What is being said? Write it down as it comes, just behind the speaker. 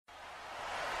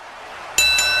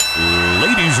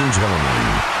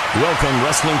Welcome,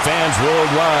 wrestling fans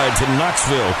worldwide, to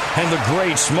Knoxville and the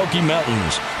Great Smoky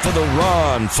Mountains for the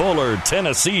Ron Fuller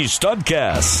Tennessee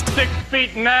Studcast. 6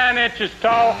 feet 9 inches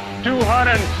tall,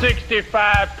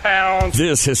 265 pounds.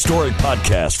 This historic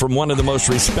podcast from one of the most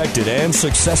respected and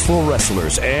successful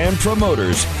wrestlers and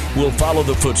promoters will follow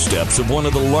the footsteps of one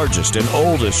of the largest and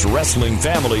oldest wrestling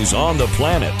families on the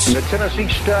planet. The Tennessee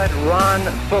Stud, Ron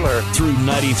Fuller. Through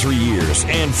 93 years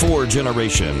and 4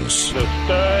 generations. The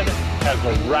Stud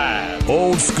has arrived.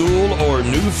 Old school or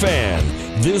new fan,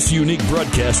 this unique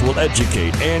broadcast will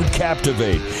educate and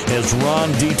captivate as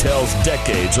Ron details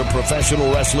decades of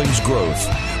professional wrestling's growth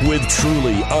with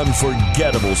truly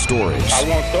unforgettable stories. I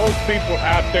want those people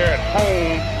out there at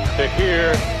home to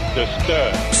hear the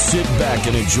Stud. Sit back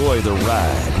and enjoy the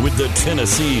ride with the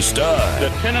Tennessee Stud. The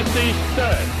Tennessee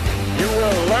Stud. You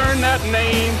will learn that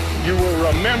name. You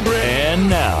will remember it. And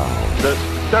now, the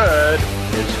Stud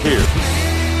is here.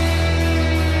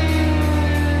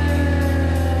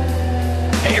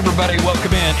 Hey everybody,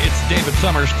 welcome in. It's David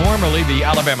Summers, formerly the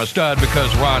Alabama Stud,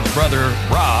 because Ron's brother,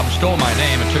 Rob, stole my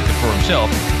name and took it for himself.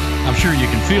 I'm sure you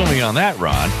can feel me on that,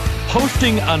 Ron.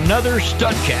 Hosting another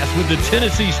Studcast with the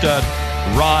Tennessee Stud,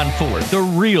 Ron Fuller, the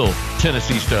real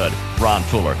Tennessee Stud, Ron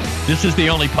Fuller. This is the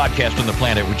only podcast on the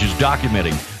planet which is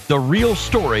documenting the real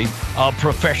story of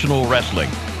professional wrestling.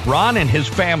 Ron and his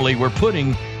family were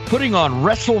putting on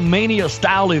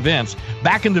WrestleMania-style events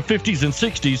back in the 50s and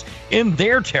 60s in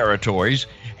their territories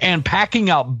and packing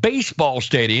out baseball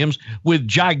stadiums with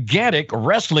gigantic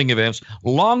wrestling events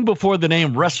long before the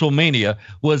name WrestleMania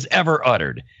was ever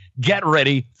uttered. Get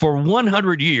ready for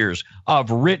 100 years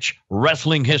of rich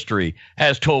wrestling history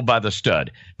as told by the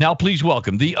Stud. Now, please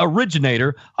welcome the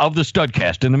originator of the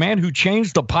Studcast and the man who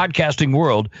changed the podcasting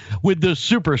world with the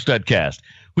Super Studcast.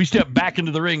 We step back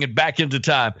into the ring and back into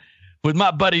time with my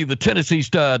buddy, the Tennessee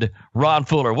Stud, Ron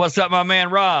Fuller. What's up, my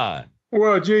man, Ron?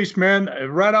 Well, geez, man,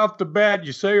 right off the bat,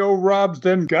 you say old Rob's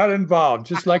then got involved,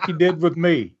 just like he did with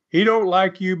me. He don't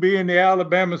like you being the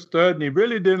Alabama Stud, and he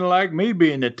really didn't like me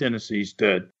being the Tennessee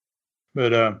Stud.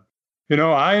 But,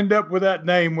 I end up with that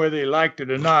name whether he liked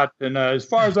it or not. And as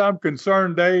far as I'm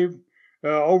concerned, Dave,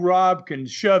 old Rob can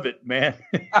shove it, man.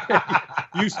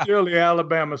 You still the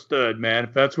Alabama Stud, man,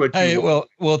 if that's what you want.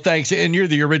 Well, thanks. And you're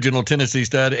the original Tennessee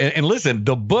Stud. And listen,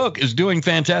 the book is doing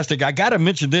fantastic. I got to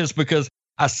mention this because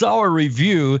I saw a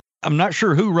review. I'm not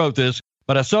sure who wrote this,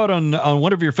 but I saw it on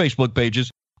one of your Facebook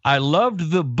pages. I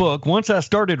loved the book. Once I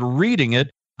started reading it,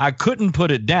 I couldn't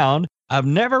put it down. I've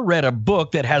never read a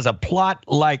book that has a plot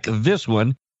like this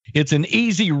one. It's an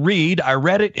easy read. I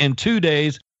read it in 2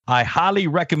 days. I highly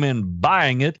recommend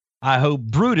buying it. I hope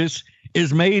Brutus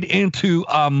is made into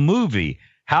a movie.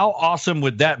 How awesome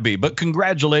would that be? But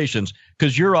congratulations,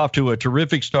 because you're off to a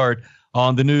terrific start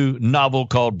on the new novel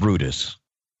called Brutus.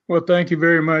 Well, thank you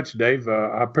very much, Dave.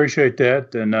 I appreciate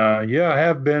that. And I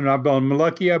have been. I've been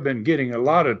lucky. I've been getting a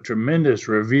lot of tremendous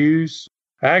reviews.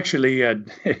 Actually,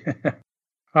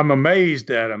 I'm amazed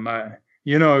at them.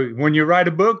 When you write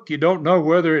a book, you don't know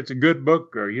whether it's a good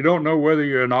book, or you don't know whether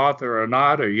you're an author or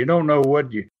not, or you don't know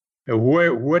what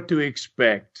to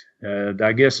expect.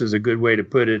 I guess is a good way to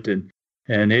put it.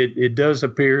 And it does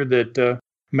appear that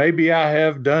maybe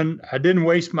I didn't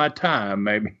waste my time.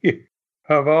 Maybe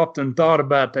I've often thought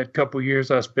about that couple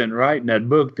years I spent writing that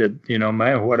book that,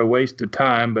 man, what a waste of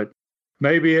time. But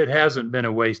maybe it hasn't been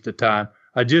a waste of time.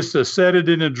 I just set it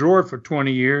in a drawer for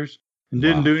 20 years. And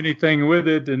didn't do anything with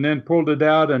it, and then pulled it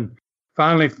out and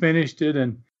finally finished it,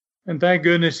 and thank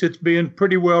goodness it's being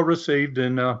pretty well received.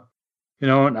 And I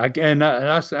know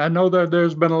that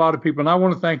there's been a lot of people, and I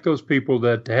want to thank those people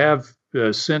that have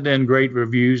sent in great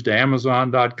reviews to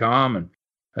Amazon.com,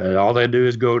 and all they do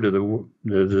is go to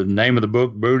the name of the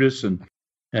book, Brutus, and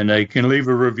they can leave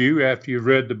a review after you've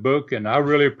read the book, and I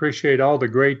really appreciate all the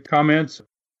great comments.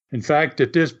 In fact,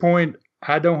 at this point,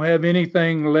 I don't have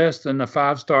anything less than a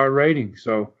 5-star rating.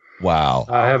 So wow,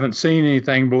 I haven't seen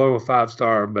anything below a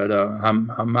 5-star, but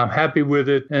I'm happy with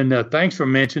it. And thanks for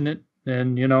mentioning it.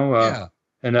 And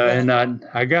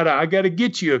I gotta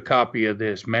get you a copy of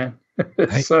this, man.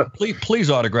 So, please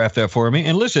autograph that for me.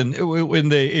 And listen,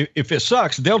 if it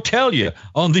sucks, they'll tell you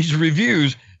on these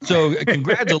reviews. So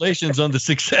congratulations on the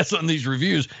success on these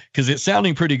reviews, because it's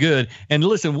sounding pretty good. And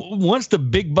listen, once the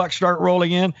big bucks start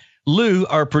rolling in, Lou,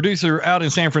 our producer out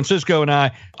in San Francisco, and I,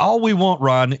 all we want,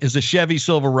 Ron, is a Chevy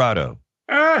Silverado.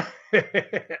 Why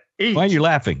are you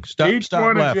laughing? Stop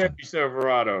one laughing. A Chevy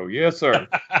Silverado. Yes, sir.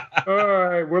 All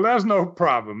right. Well, that's no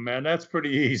problem, man. That's pretty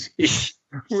easy.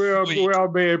 We'll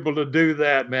be able to do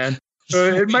that, man.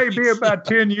 It may be about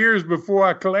 10 years before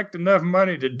I collect enough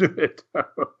money to do it.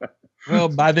 Well,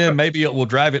 by then, maybe it will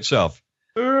drive itself.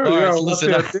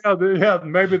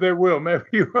 Maybe they will. Maybe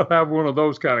you will have one of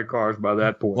those kind of cars by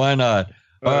that point. Why not?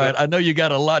 All right. I know you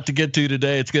got a lot to get to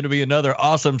today. It's going to be another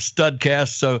awesome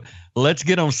Studcast. So let's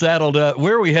get them saddled up.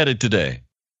 Where are we headed today?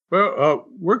 Well,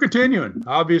 we're continuing.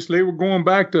 Obviously, we're going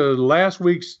back to last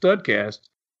week's Studcast,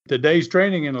 today's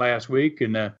training in last week,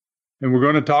 and we're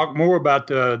going to talk more about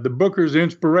the Booker's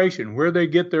inspiration, where they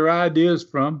get their ideas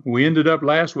from. We ended up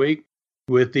last week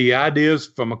with the ideas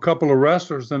from a couple of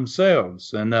wrestlers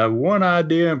themselves, and one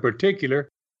idea in particular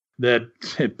that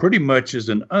pretty much is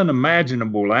an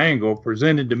unimaginable angle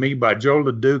presented to me by Joe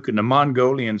LeDuc and the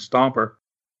Mongolian Stomper,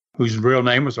 whose real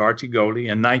name was Archie Goldie,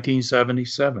 in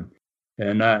 1977.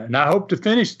 And I hope to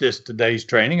finish today's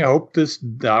training. I hope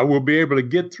I will be able to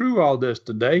get through all this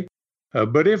today.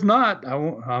 But if not,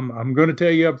 I'm going to tell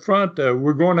you up front,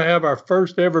 we're going to have our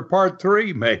first ever part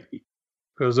 3, maybe,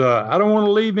 because I don't want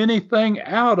to leave anything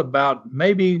out about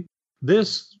maybe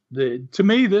this. To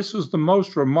me, this was the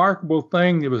most remarkable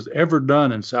thing that was ever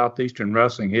done in Southeastern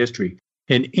wrestling history,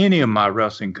 in any of my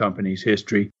wrestling company's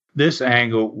history. This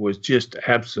angle was just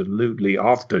absolutely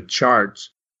off the charts.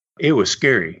 It was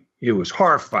scary. It was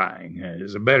horrifying,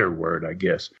 is a better word, I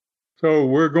guess. So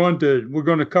we're going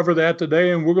to cover that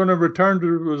today, and we're going to return to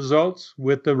the results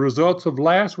with the results of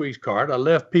last week's card. I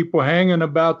left people hanging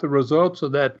about the results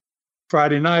of that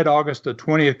Friday night, August the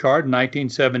 20th card,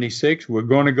 1976. We're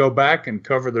going to go back and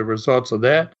cover the results of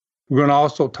that. We're going to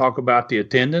also talk about the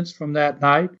attendance from that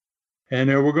night, and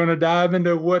then we're going to dive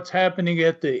into what's happening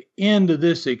at the end of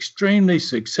this extremely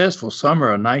successful summer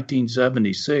of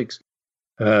 1976.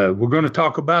 We're going to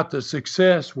talk about the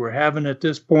success we're having at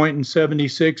this point in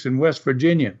 76 in West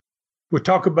Virginia. We'll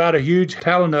talk about a huge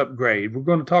talent upgrade. We're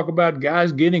going to talk about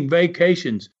guys getting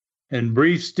vacations and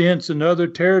brief stints in other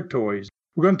territories.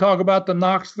 We're going to talk about the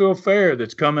Knoxville Fair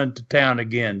that's coming to town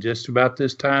again just about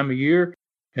this time of year.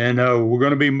 And we're going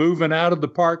to be moving out of the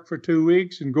park for 2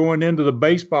 weeks and going into the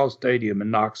baseball stadium in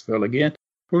Knoxville again.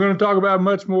 We're going to talk about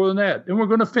much more than that. And we're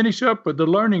going to finish up with the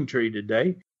learning tree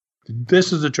today.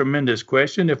 This is a tremendous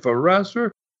question. If a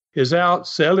wrestler is out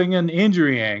selling an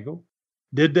injury angle,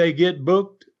 did they get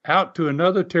booked out to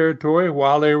another territory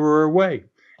while they were away?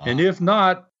 And if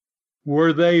not,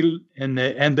 were they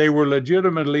and they were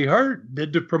legitimately hurt?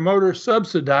 Did the promoter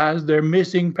subsidize their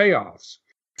missing payoffs?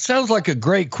 Sounds like a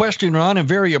great question, Ron, and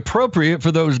very appropriate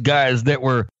for those guys that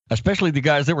were, especially the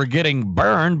guys that were getting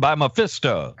burned by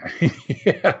Mephisto.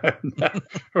 Yeah,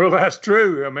 well, that's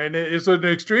true. I mean, it's an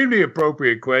extremely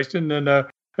appropriate question, and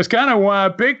that's kind of why I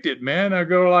picked it, man. I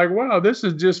go like, wow, this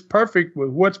is just perfect with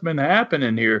what's been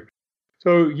happening here.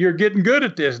 So you're getting good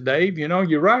at this, Dave. You know,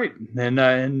 you're right, and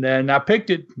I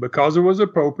picked it because it was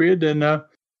appropriate, and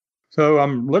so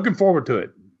I'm looking forward to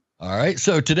it. All right,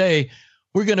 so today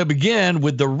we're going to begin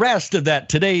with the rest of that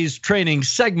today's training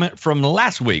segment from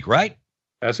last week, right?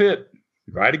 That's it.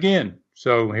 Right again.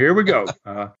 So here we go.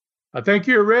 I think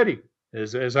you're ready,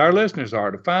 as our listeners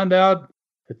are, to find out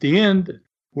at the end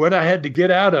what I had to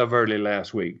get out of early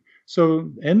last week.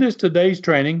 So in this today's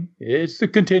training, it's the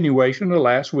continuation of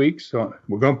last week. So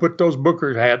we're going to put those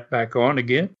Booker hats back on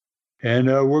again, and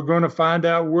we're going to find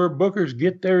out where Bookers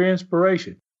get their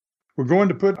inspiration. We're going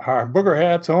to put our Booker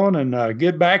hats on and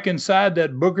get back inside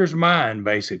that Booker's mind,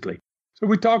 basically. So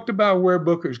we talked about where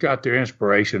Bookers got their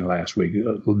inspiration last week.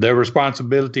 Their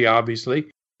responsibility,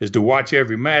 obviously, is to watch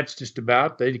every match just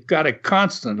about. They've got to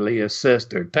constantly assess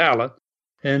their talent,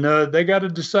 and they got to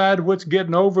decide what's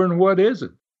getting over and what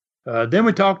isn't. Then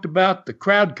we talked about the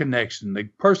crowd connection, the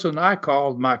person I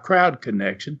called my crowd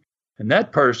connection. And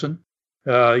that person,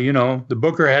 the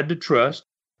Booker had to trust.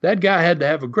 That guy had to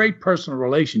have a great personal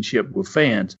relationship with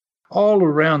fans all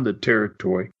around the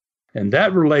territory. And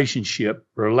that relationship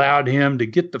allowed him to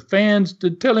get the fans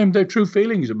to tell him their true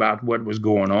feelings about what was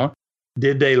going on.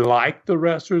 Did they like the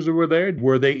wrestlers that were there?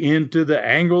 Were they into the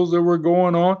angles that were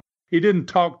going on? He didn't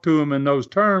talk to them in those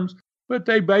terms, but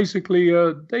they basically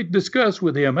they discussed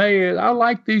with him, hey, I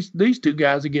like these two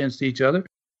guys against each other,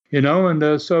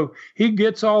 and so he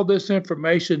gets all this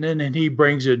information in and he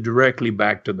brings it directly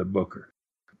back to the Booker.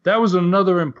 That was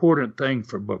another important thing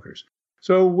for Bookers.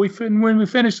 So when we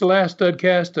finished the last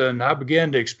Studcast and I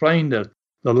began to explain the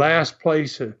last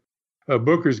place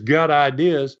Bookers got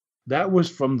ideas, that was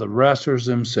from the wrestlers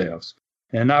themselves.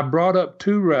 And I brought up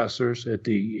two wrestlers at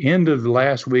the end of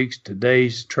last week's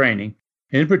today's training,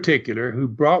 in particular, who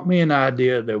brought me an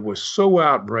idea that was so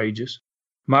outrageous.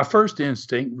 My first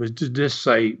instinct was to just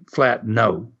say flat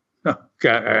no.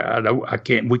 I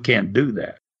can't. We can't do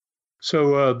that.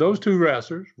 So those two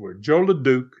wrestlers were Joe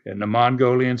LeDuc and the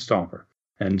Mongolian Stomper.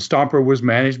 And Stomper was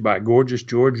managed by Gorgeous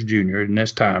George Jr. in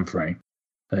this time frame.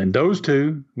 And those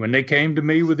two, when they came to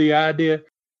me with the idea,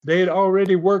 they had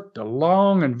already worked a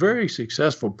long and very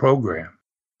successful program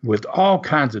with all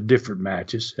kinds of different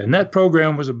matches. And that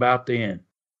program was about to end.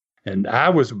 And I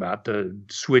was about to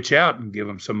switch out and give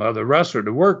them some other wrestler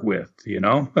to work with,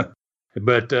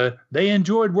 But they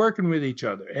enjoyed working with each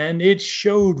other. And it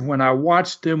showed when I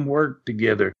watched them work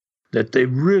together that they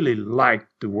really liked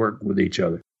to work with each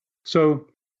other. So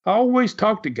I always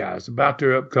talk to guys about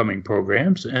their upcoming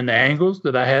programs and the angles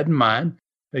that I had in mind,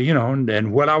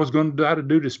 and what I was going to try to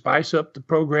do to spice up the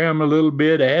program a little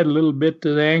bit, add a little bit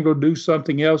to the angle, do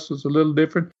something else that's a little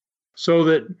different so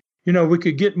that, we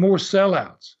could get more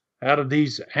sellouts out of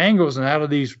these angles and out of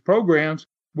these programs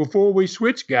before we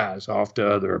switch guys off to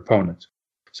other opponents.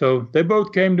 So they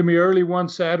both came to me early one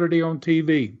Saturday on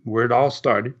TV, where it all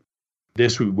started.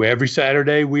 Every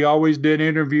Saturday, we always did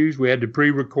interviews. We had to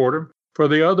pre-record them for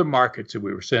the other markets that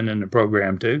we were sending the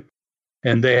program to.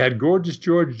 And they had Gorgeous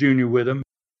George Jr. with them.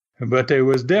 But he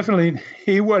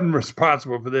wasn't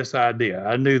responsible for this idea.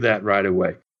 I knew that right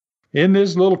away. In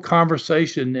this little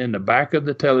conversation in the back of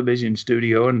the television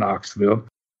studio in Knoxville,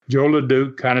 Joe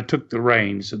LeDuc kind of took the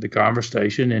reins of the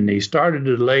conversation, and he started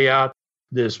to lay out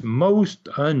this most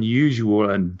unusual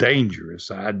and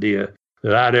dangerous idea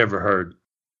that I'd ever heard.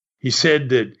 He said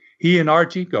that he and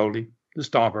Archie Goldie, the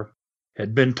Stomper,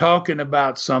 had been talking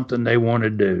about something they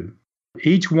wanted to do.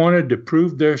 Each wanted to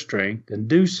prove their strength and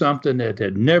do something that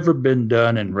had never been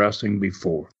done in wrestling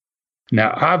before.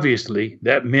 Now, obviously,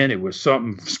 that meant it was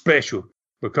something special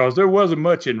because there wasn't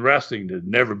much in wrestling that had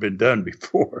never been done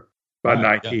before by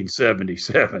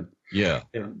 1977. Yeah.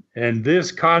 And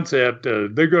this concept,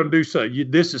 they're going to do something.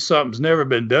 This is something's never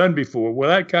been done before. Well,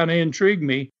 that kind of intrigued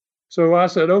me. So I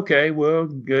said, okay, well,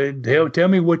 tell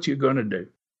me what you're going to do.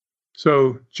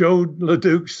 So Joe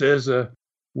LeDuc says,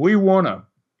 we want to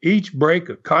each break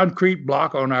a concrete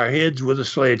block on our heads with a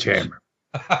sledgehammer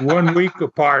 1 week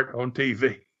apart on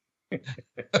TV.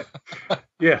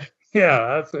 Yeah.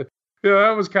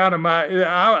 That was kind of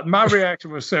my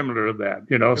reaction was similar to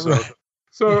that,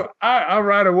 So I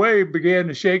right away began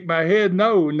to shake my head.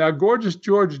 No. Now, Gorgeous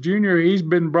George Jr., he's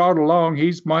been brought along.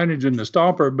 He's managing the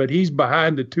Stomper, but he's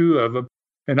behind the two of them,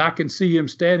 and I can see him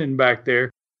standing back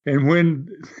there. And when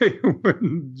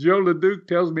Joe LeDuc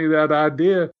tells me that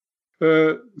idea,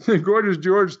 Gorgeous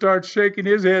George starts shaking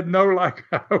his head no like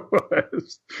I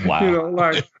was. Wow.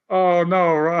 Like, oh,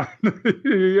 no, Ron.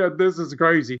 Yeah, this is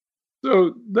crazy.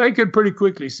 So they could pretty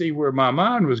quickly see where my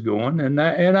mind was going. And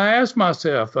I asked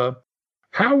myself,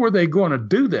 how were they going to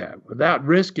do that without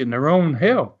risking their own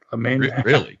health? I mean,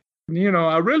 really?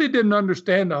 I really didn't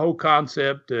understand the whole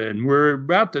concept. And we're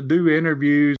about to do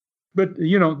interviews. But,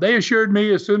 they assured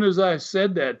me as soon as I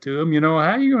said that to them, how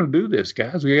are you going to do this,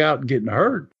 guys? We're out getting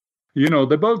hurt. They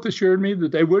both assured me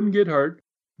that they wouldn't get hurt,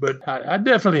 but I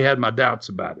definitely had my doubts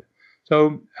about it.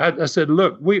 So I said,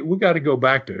 look, we got to go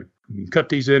back to cut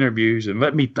these interviews and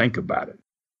let me think about it.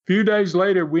 A few days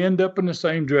later, we end up in the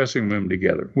same dressing room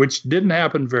together, which didn't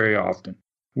happen very often.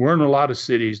 We're in a lot of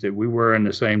cities that we were in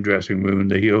the same dressing room,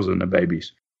 the Heels and the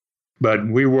Babies, but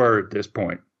we were at this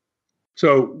point.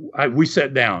 So we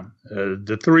sat down,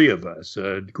 the three of us.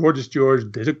 Gorgeous George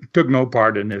took no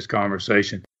part in this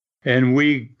conversation. And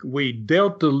we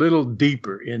delved a little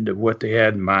deeper into what they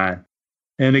had in mind.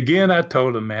 And again, I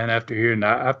told them, man, after hearing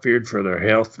that, I feared for their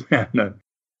health. Man,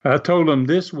 I told them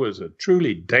this was a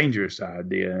truly dangerous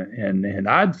idea, and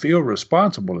I'd feel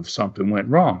responsible if something went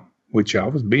wrong, which I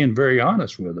was being very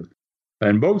honest with them.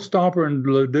 And both Stomper and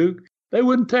LeDuc, they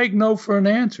wouldn't take no for an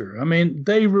answer. I mean,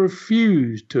 they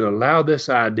refused to allow this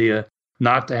idea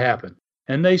not to happen.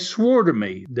 And they swore to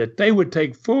me that they would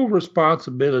take full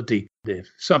responsibility if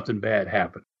something bad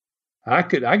happened. I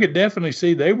could definitely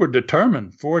see they were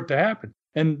determined for it to happen.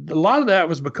 And a lot of that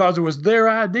was because it was their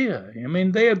idea. I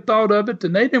mean, they had thought of it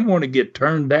and they didn't want to get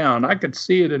turned down. I could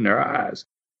see it in their eyes.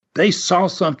 They saw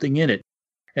something in it.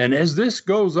 And as this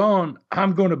goes on,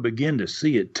 I'm going to begin to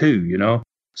see it too,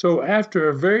 So after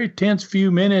a very tense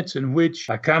few minutes in which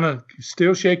I kind of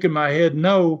still shaking my head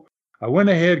no, I went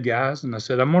ahead, guys, and I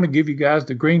said, I'm going to give you guys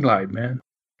the green light, man.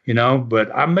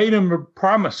 But I made them a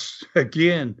promise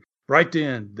again right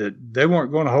then that they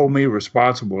weren't going to hold me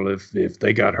responsible if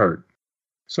they got hurt.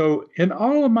 So in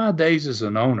all of my days as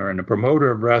an owner and a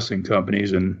promoter of wrestling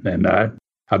companies, and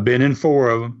I've been in 4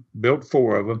 of them, built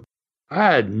 4 of them,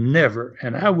 I had never,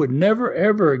 and I would never,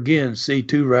 ever again see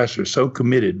 2 wrestlers so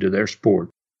committed to their sport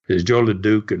as Joe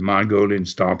LeDuc and Mongolian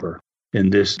Stomper in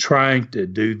this trying to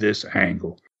do this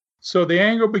angle. So the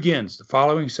angle begins the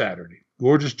following Saturday.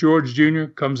 Gorgeous George Jr.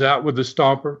 comes out with the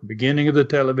Stomper, beginning of the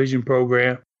television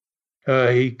program.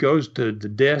 He goes to the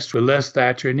desk with Les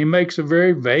Thatcher, and he makes a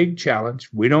very vague challenge.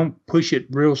 We don't push it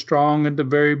real strong at the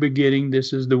very beginning.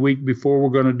 This is the week before we're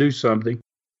going to do something.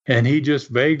 And he just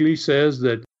vaguely says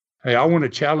that, hey, I want to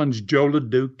challenge Joe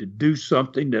LeDuc to do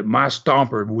something that my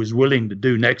Stomper was willing to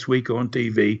do next week on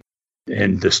TV.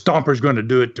 And the Stomper's going to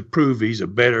do it to prove he's a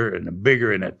better and a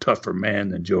bigger and a tougher man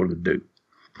than Joe LeDuc.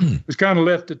 It's kind of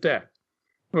left at that.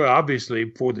 Well, obviously,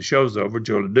 before the show's over,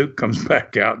 Joe LeDuc comes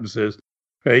back out and says,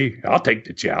 hey, I'll take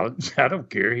the challenge. I don't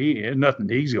care. There's nothing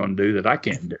he's going to do that I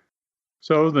can't do.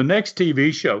 So the next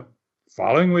TV show,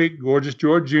 following week, Gorgeous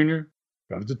George Jr.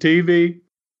 comes to TV.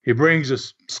 He brings a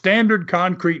standard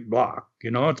concrete block.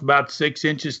 You know, it's about 6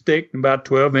 inches thick and about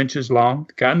 12 inches long,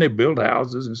 the kind they build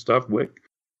houses and stuff with.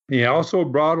 He also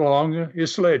brought along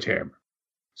his sledgehammer.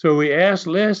 So we asked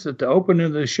Les at the opening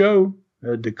of the show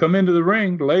to come into the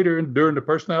ring later during the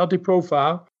personality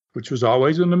profile, which was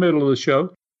always in the middle of the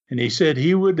show. And he said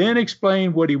he would then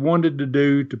explain what he wanted to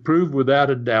do to prove without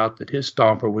a doubt that his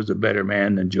Stomper was a better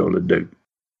man than Joe LeDuc.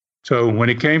 So when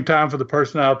it came time for the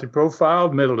personality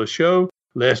profile, middle of the show,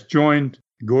 Les joined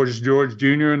Gorgeous George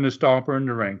Jr. and the Stomper in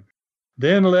the ring.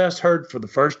 Then Les heard for the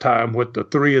first time what the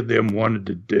three of them wanted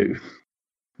to do.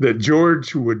 That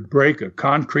George would break a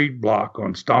concrete block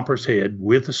on Stomper's head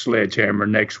with a sledgehammer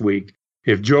next week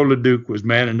if Joe LeDuc was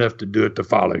man enough to do it the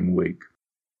following week.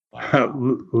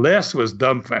 Les was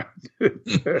dumbfounded.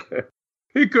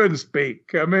 He couldn't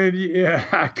speak. I mean, yeah,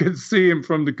 I could see him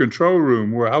from the control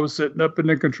room where I was sitting up in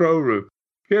the control room.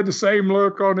 He had the same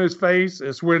look on his face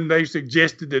as when they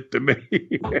suggested it to me.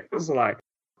 It was like,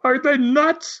 are they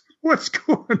nuts? What's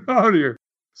going on here?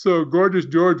 So Gorgeous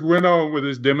George went on with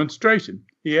his demonstration.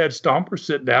 He had Stomper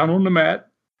sit down on the mat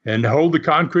and hold the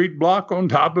concrete block on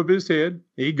top of his head.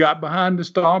 He got behind the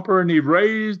Stomper and he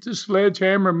raised the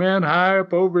sledgehammer man high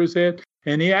up over his head.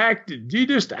 And he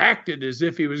just acted as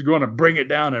if he was going to bring it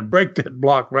down and break that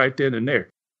block right then and there.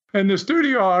 And the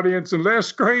studio audience and Les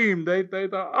screamed. They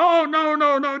thought, oh,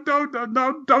 no,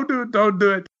 don't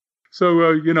do it.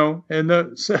 So,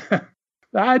 so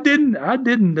I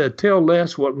didn't tell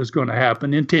Les what was going to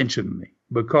happen intentionally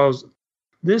because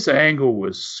this angle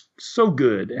was so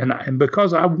good. And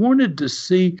because I wanted to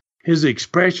see his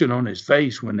expression on his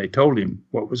face when they told him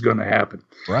what was going to happen.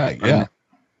 Right, yeah.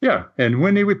 Yeah, and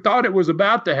when he thought it was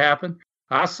about to happen,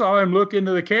 I saw him look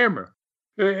into the camera.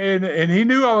 And he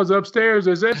knew I was upstairs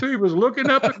as if he was looking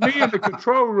up at me in the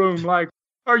control room like,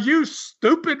 are you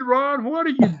stupid, Ron? What are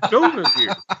you doing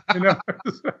here? You know,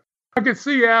 I could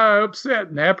see how upset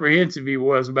and apprehensive he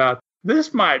was about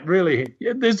this might really,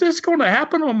 is this going to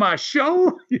happen on my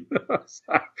show? You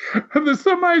know,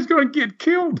 somebody's going to get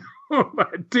killed on my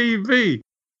TV.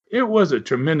 It was a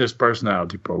tremendous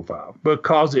personality profile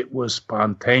because it was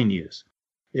spontaneous.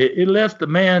 It left the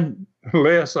man,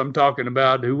 Les I'm talking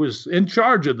about, who was in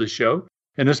charge of the show,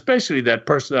 and especially that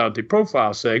personality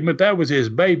profile segment, that was his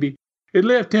baby. It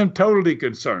left him totally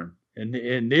concerned. And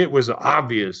it was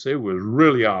obvious. It was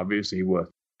really obvious he was.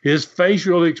 His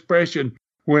facial expression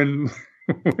when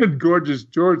Gorgeous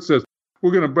George says,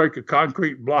 we're going to break a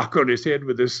concrete block on his head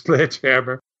with this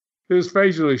sledgehammer, his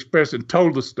facial expression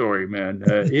told the story, man.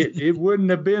 It wouldn't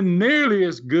have been nearly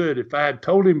as good if I had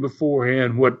told him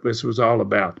beforehand what this was all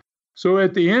about. So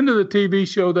at the end of the TV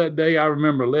show that day, I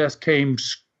remember Les came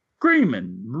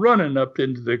screaming, running up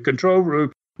into the control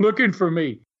room, looking for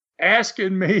me,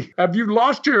 asking me, have you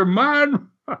lost your mind?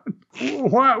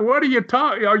 What are you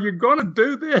talking? Are you going to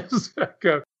do this?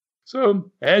 So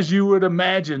as you would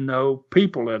imagine, though,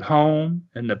 people at home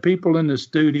and the people in the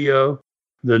studio,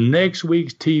 the next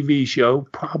week's TV show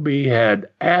probably had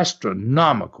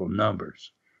astronomical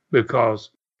numbers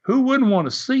because who wouldn't want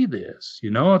to see this?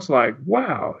 You know, it's like,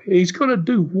 wow, he's going to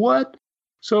do what?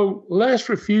 So Les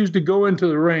refused to go into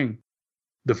the ring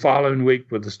the following week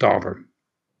with the Stomper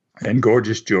and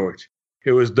Gorgeous George.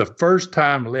 It was the first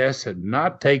time Les had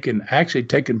not taken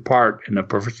part in a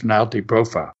personality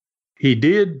profile. He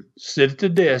did sit at the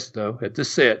desk, though, at the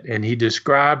set, and he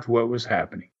described what was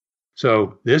happening.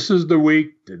 So this is the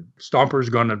week that Stomper's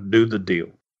going to do the deal.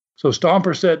 So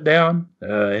Stomper sat down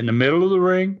in the middle of the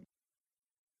ring,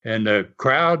 and the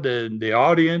crowd and the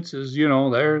audience is, you know,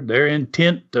 they're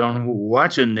intent on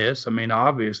watching this. I mean,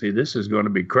 obviously, this is going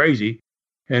to be crazy.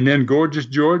 And then Gorgeous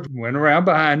George went around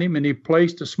behind him, and he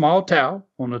placed a small towel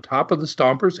on the top of the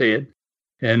Stomper's head,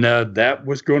 and that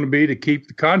was going to be to keep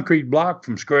the concrete block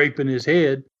from scraping his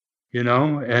head, you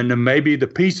know, and then maybe the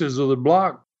pieces of the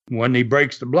block, when he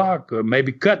breaks the block,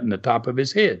 maybe cutting the top of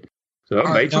his head. So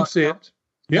it made some sense.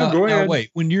 Yeah, go ahead. Now wait,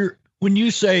 when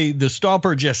you say the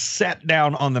Stomper just sat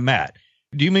down on the mat,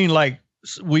 do you mean like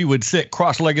we would sit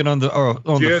cross-legged on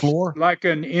the floor, like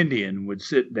an Indian would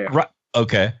sit there. Right.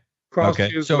 Okay. Cross okay.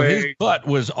 his So leg. his butt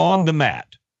was on the mat.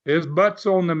 His butt's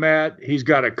on the mat. He's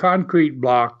got a concrete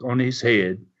block on his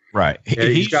head. Right.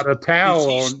 He's got a towel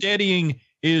on. Steadying.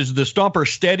 Is the stomper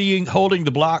steadying, holding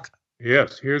the block?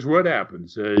 Yes. Here's what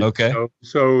happens. Okay.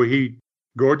 So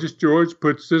Gorgeous George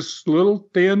puts this little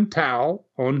thin towel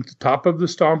on the top of the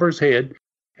stomper's head,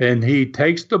 and he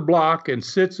takes the block and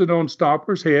sits it on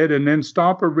Stomper's head, and then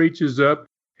Stomper reaches up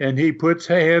and he puts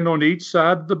a hand on each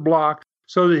side of the block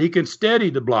so that he can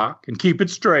steady the block and keep it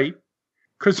straight,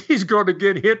 because he's going to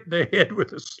get hit in the head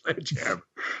with a sledgehammer.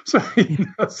 So,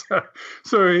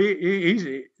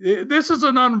 this is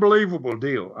an unbelievable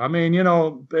deal. I mean,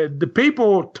 the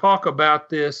people talk about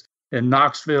this in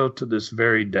Knoxville to this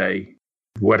very day,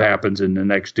 what happens in the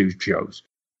next two shows.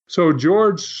 So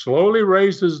George slowly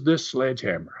raises this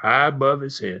sledgehammer high above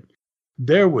his head.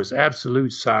 There was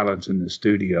absolute silence in the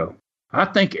studio. I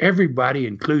think everybody,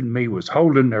 including me, was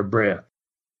holding their breath.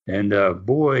 And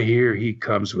boy, here he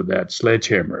comes with that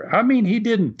sledgehammer. I mean, he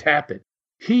didn't tap it.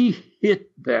 He hit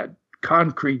that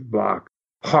concrete block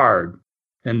hard,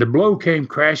 and the blow came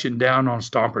crashing down on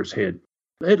Stomper's head.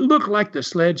 It looked like the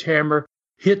sledgehammer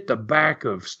hit the back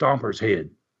of Stomper's head.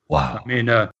 Wow. I mean,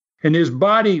 and his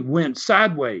body went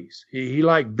sideways. He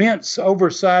like bent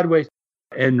over sideways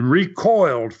and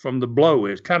recoiled from the blow.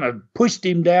 It kind of pushed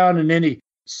him down, and then he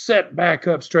set back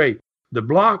up straight. The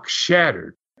block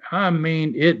shattered. I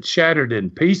mean, it shattered in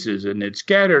pieces, and it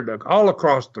scattered all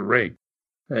across the ring.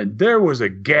 And there was a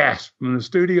gasp from the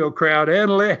studio crowd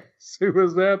and Les, who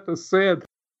was at the set.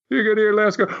 You could hear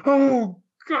Les go, "Oh,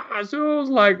 gosh." It was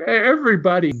like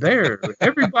everybody there,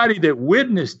 everybody that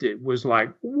witnessed it was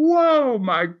like, "Whoa,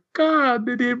 my God,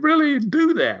 did he really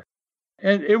do that?"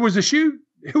 And it was a shoot.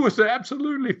 It was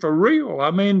absolutely for real.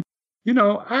 I mean,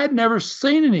 I'd never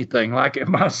seen anything like it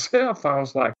myself. I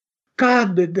was like,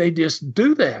 God, did they just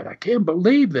do that? I can't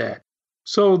believe that.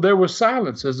 So there was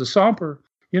silence as the Stomper,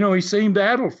 he seemed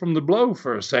addled from the blow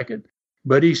for a second,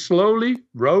 but he slowly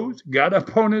rose, got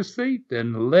up on his feet,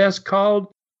 and Les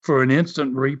called for an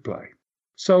instant replay.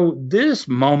 So this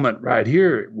moment right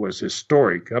here was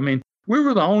historic. I mean, we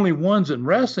were the only ones in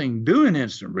wrestling doing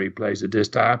instant replays at this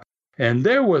time, and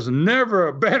there was never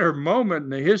a better moment in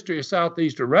the history of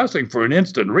Southeastern wrestling for an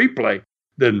instant replay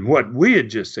than what we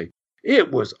had just seen.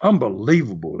 It was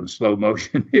unbelievable in slow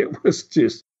motion. It was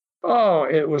just,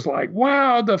 it was like,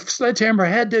 wow, the sledgehammer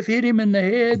had to have hit him in the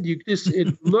head.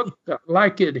 It looked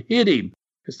like it hit him.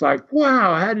 It's like,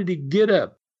 wow, how did he get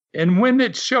up? And when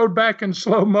it showed back in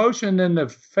slow motion and the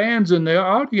fans in the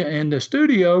audience in the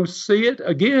studio see it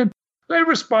again, they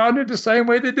responded the same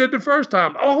way they did the first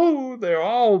time. Oh, they're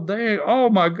all there. Oh,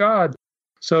 my God.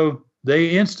 So they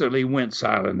instantly went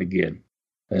silent again.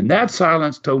 And that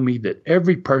silence told me that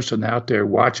every person out there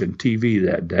watching TV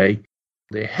that day,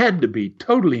 they had to be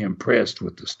totally impressed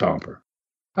with the Stomper.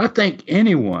 I think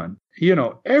anyone,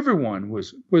 everyone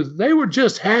they were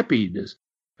just happy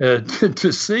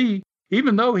to see,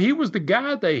 even though he was the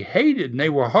guy they hated and they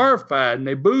were horrified and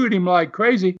they booed him like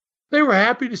crazy, they were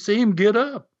happy to see him get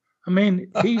up. I mean,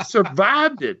 he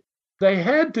survived it. They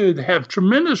had to have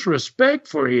tremendous respect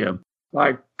for him.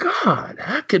 Like, God,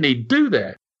 how can he do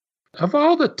that? Of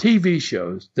all the TV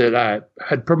shows that I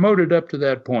had promoted up to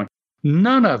that point,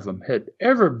 none of them had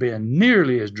ever been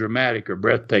nearly as dramatic or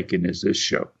breathtaking as this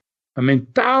show. I mean,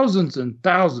 thousands and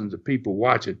thousands of people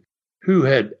watching who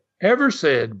had ever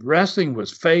said wrestling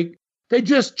was fake. They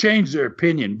just changed their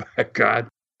opinion, by God,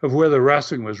 of whether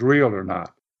wrestling was real or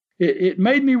not. It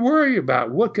made me worry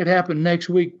about what could happen next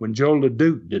week when Joe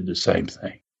LeDuc did the same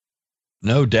thing.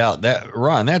 No doubt.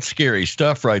 Ron, that's scary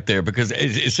stuff right there, because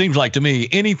it seems like to me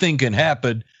anything can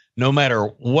happen no matter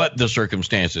what the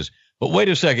circumstances. But wait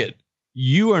a second.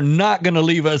 You are not going to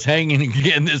leave us hanging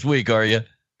again this week, are you?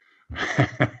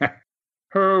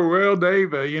 Oh, well,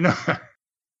 Dave,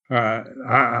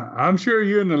 I'm sure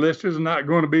you and the listeners are not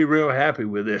going to be real happy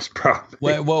with this, probably.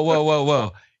 Wait,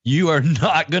 whoa. You are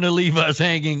not going to leave us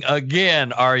hanging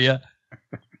again, are you?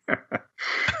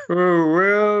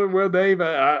 Oh, well, Dave,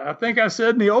 I think I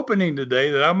said in the opening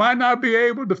today that I might not be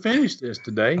able to finish this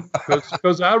today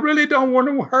because I really don't want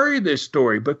to hurry this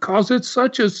story, because it's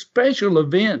such a special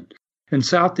event in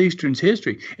Southeastern's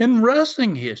history, in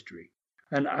wrestling history.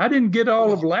 And I didn't get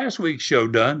all of last week's show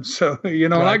done. So,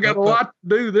 I got a lot to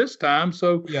do this time.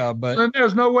 So yeah, but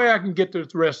there's no way I can get the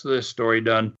rest of this story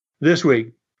done this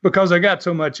week because I got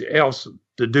so much else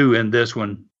to do in this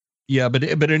one. Yeah, but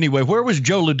anyway, where was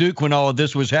Joe LeDuc when all of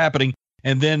this was happening?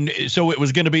 And then, so it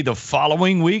was going to be the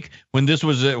following week when this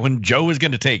was when Joe was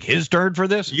going to take his turn for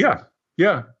this? Yeah.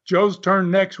 Joe's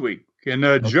turn next week.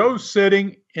 And Joe's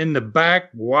sitting in the back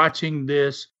watching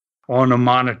this on a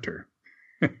monitor.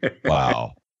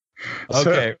 Wow.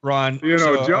 Okay, Ron.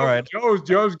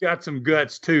 Joe's got some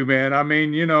guts too, man. I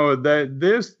mean,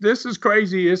 this is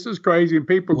crazy. This is crazy. And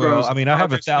people I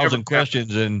have 1,000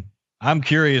 questions, and I'm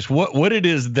curious what it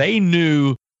is they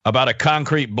knew about a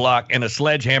concrete block and a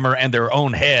sledgehammer and their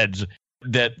own heads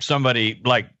that somebody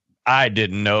like I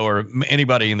didn't know, or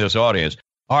anybody in this audience.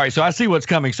 All right, so I see what's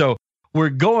coming. So we're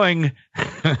going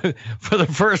for the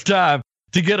first time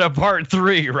to get a part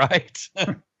 3, right?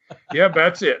 Yeah,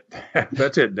 that's it.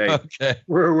 That's it, Dave. Okay.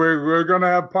 We're going to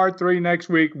have part 3 next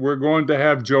week. We're going to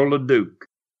have Joe LeDuc.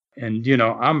 And,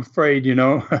 I'm afraid,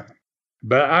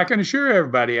 but I can assure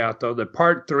everybody out there that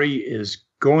part 3 is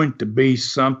going to be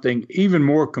something even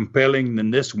more compelling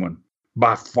than this one,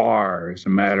 by far, as a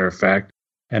matter of fact.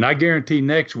 And I guarantee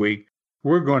next week,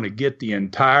 we're going to get the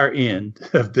entire end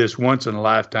of this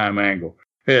once-in-a-lifetime angle.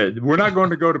 We're not going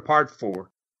to go to part 4.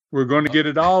 We're going to get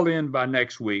it all in by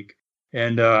next week.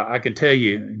 And I can tell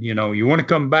you, you want to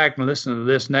come back and listen to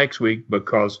this next week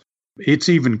because it's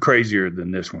even crazier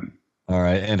than this one. All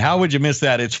right. And how would you miss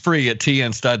that? It's free at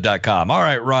tnstud.com. All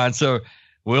right, Ron. So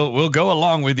we'll go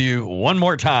along with you one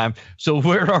more time. So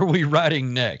where are we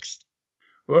riding next?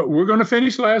 Well, we're going to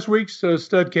finish last week's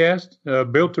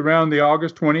Studcast, built around the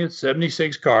August 20th,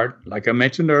 76 card. Like I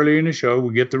mentioned earlier in the show,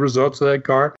 we'll get the results of that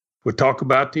card. We'll talk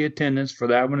about the attendance for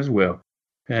that one as well.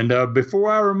 And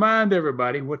before I remind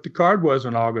everybody what the card was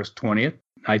on August 20th,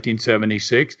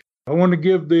 1976, I want to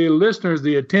give the listeners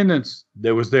the attendance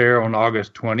that was there on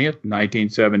August 20th,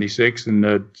 1976 in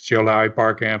the Chilhowie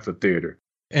Park Amphitheater.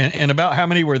 And about how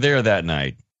many were there that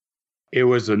night? It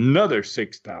was another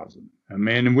 6,000. I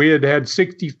mean, we had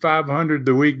 6,500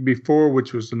 the week before,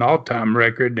 which was an all-time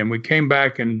record, and we came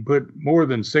back and put more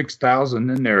than 6,000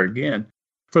 in there again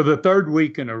for the third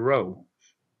week in a row.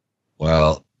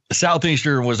 Well,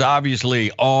 Southeastern was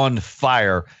obviously on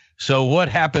fire. So what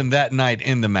happened that night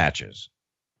in the matches?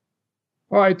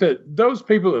 All right, those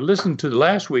people that listened to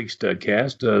last week's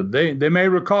Studcast, they may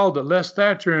recall that Les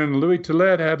Thatcher and Louis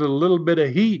Tillett had a little bit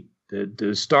of heat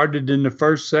that started in the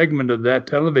first segment of that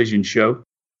television show.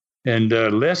 And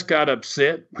Les got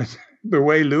upset with the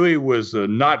way Louis was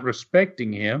not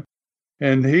respecting him.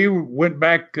 And he went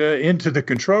back into the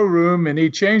control room and he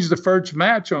changed the first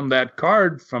match on that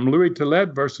card from Louis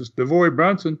Tillett versus Devoy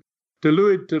Brunson to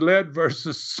Louis Tillett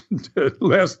versus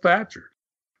Les Thatcher.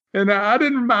 And I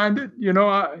didn't mind it,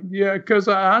 because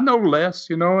I know Les,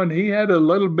 and he had a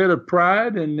little bit of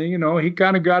pride, and he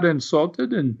kind of got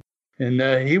insulted, and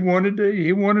he wanted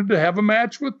to have a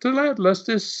match with Tillett. Let's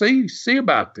just see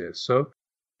about this.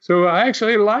 So I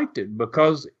actually liked it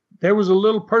because there was a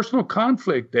little personal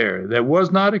conflict there that was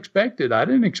not expected. I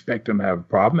didn't expect him to have a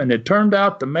problem, and it turned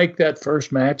out to make that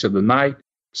first match of the night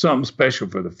something special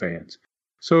for the fans.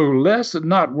 So Les had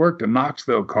not worked a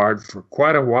Knoxville card for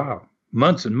quite a while.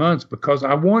 Months and months, because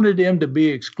I wanted him to be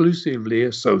exclusively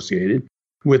associated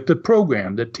with the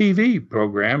program, the TV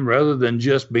program, rather than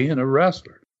just being a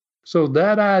wrestler. So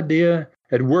that idea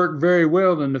had worked very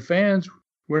well, and the fans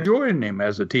were enjoying him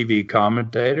as a TV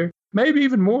commentator, maybe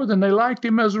even more than they liked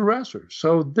him as a wrestler.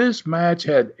 So this match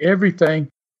had everything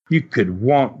you could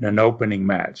want in an opening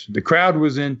match. The crowd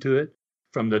was into it.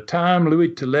 From the time Louis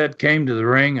Tillett came to the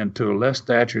ring until Les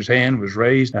Thatcher's hand was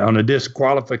raised on a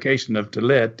disqualification of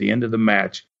Tillett at the end of the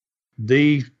match,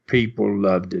 these people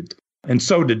loved it. And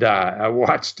so did I. I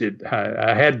watched it.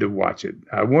 I had to watch it.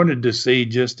 I wanted to see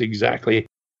just exactly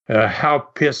how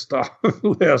pissed off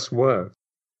Les was.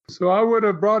 So I would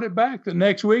have brought it back the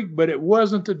next week, but it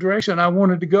wasn't the direction I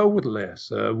wanted to go with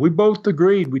Les. We both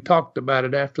agreed, we talked about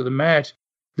it after the match,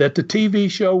 that the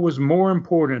TV show was more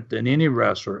important than any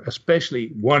wrestler, especially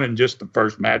one in just the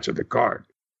first match of the card.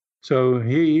 So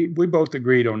we both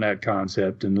agreed on that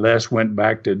concept, and Les went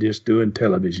back to just doing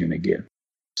television again.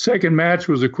 Second match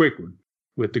was a quick one,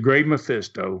 with the Great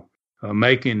Mephisto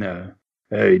winning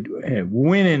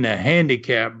a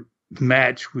handicap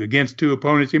match against two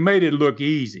opponents. He made it look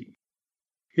easy.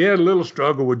 He had a little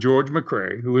struggle with George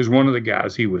McCrary, who was one of the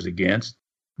guys he was against,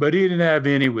 but he didn't have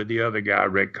any with the other guy,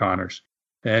 Rick Connors.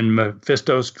 And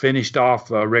Mephisto finished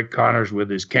off Rick Connors with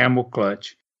his camel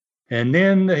clutch. And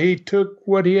then he took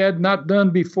what he had not done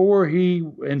before. He,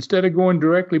 instead of going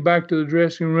directly back to the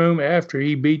dressing room after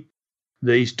he beat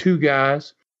these two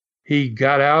guys, he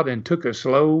got out and took a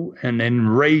slow and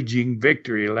enraging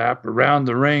victory lap around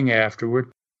the ring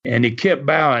afterward. And he kept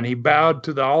bowing. He bowed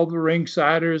to all the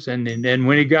ringsiders. And then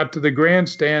when he got to the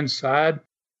grandstand side,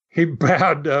 he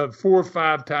bowed 4 or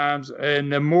 5 times,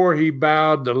 and the more he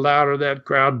bowed, the louder that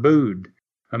crowd booed.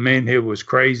 I mean, it was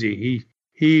crazy.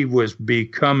 He was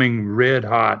becoming red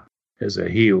hot, as a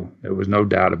heel. There was no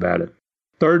doubt about it.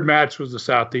 Third match was the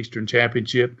Southeastern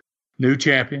Championship. New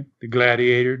champion, the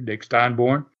Gladiator, Dick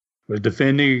Steinborn, was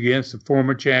defending against the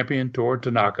former champion, Toru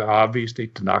Tanaka. Obviously,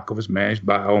 Tanaka was managed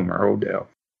by Homer Odell.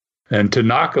 And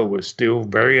Tanaka was still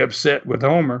very upset with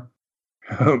Homer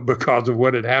because of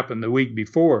what had happened the week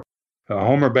before.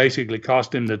 Homer basically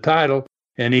cost him the title,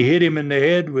 and he hit him in the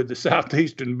head with the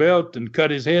Southeastern belt and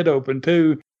cut his head open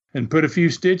too and put a few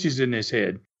stitches in his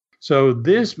head. So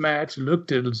this match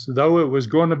looked as though it was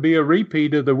going to be a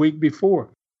repeat of the week before.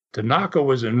 Tanaka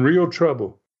was in real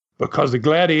trouble because the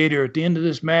Gladiator at the end of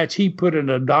this match, he put an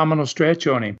abdominal stretch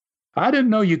on him. I didn't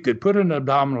know you could put an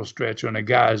abdominal stretch on a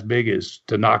guy as big as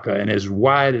Tanaka and as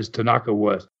wide as Tanaka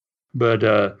was. But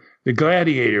the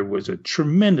Gladiator was a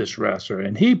tremendous wrestler,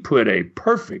 and he put a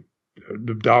perfect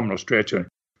abdominal stretch on him.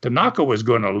 Tanaka was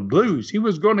going to lose. He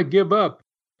was going to give up.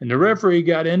 And the referee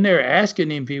got in there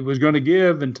asking him if he was going to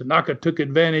give, and Tanaka took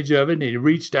advantage of it, and he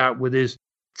reached out with his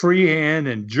free hand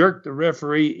and jerked the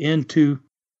referee into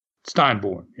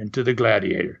Steinborn, into the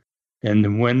Gladiator.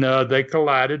 And when they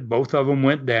collided, both of them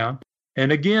went down.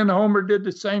 And again, Homer did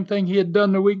the same thing he had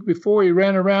done the week before. He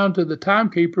ran around to the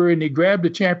timekeeper, and he grabbed the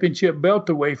championship belt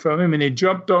away from him, and he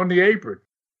jumped on the apron.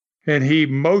 And he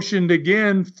motioned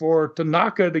again for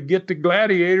Tanaka to get the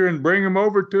Gladiator and bring him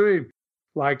over to him.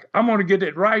 Like, I'm going to get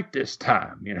it right this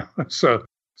time, you know.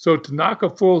 So Tanaka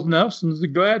fools Nelson's the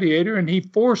Gladiator, and he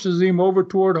forces him over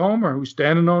toward Homer, who's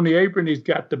standing on the apron. He's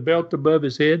got the belt above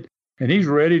his head, and he's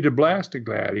ready to blast the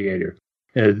Gladiator.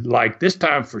 And like, this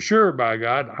time for sure, by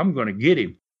God, I'm going to get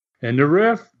him. And the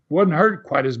ref wasn't hurt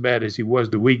quite as bad as he was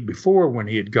the week before when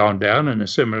he had gone down in a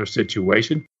similar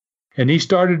situation, and he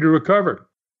started to recover.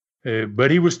 But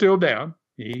he was still down.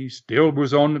 He still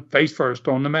was on face first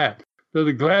on the mat. So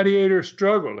the Gladiator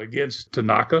struggled against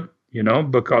Tanaka, you know,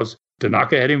 because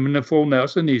Tanaka had him in the full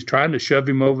Nelson. He's trying to shove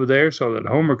him over there so that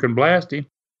Homer can blast him.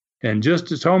 And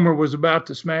just as Homer was about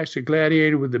to smash the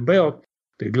Gladiator with the belt,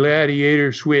 the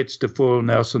Gladiator switched to full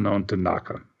Nelson on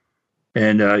Tanaka.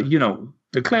 And, you know,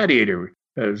 the Gladiator,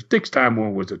 Dick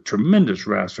Steinborn was a tremendous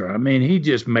wrestler. I mean, he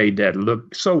just made that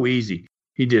look so easy.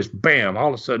 He just, bam,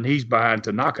 all of a sudden he's behind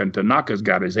Tanaka, and Tanaka's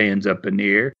got his hands up in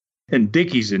the air, and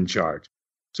Dickie's in charge.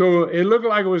 So it looked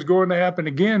like it was going to happen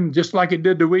again, just like it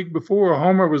did the week before.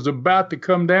 Homer was about to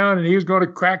come down, and he was going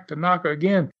to crack Tanaka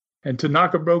again. And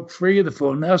Tanaka broke free of the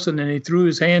full Nelson, and he threw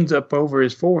his hands up over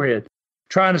his forehead,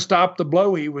 trying to stop the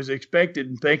blow he was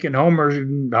expecting, thinking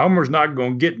Homer's not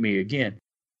going to get me again.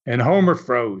 And Homer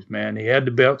froze, man. He had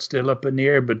the belt still up in the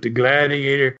air, but the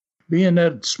Gladiator, being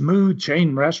that smooth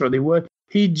chain wrestler he was,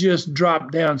 he just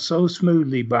dropped down so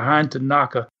smoothly behind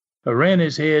Tanaka, ran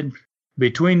his head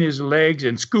between his legs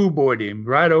and schoolboyed him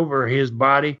right over his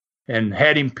body and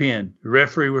had him pinned. The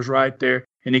referee was right there,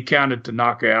 and he counted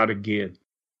Tanaka out again.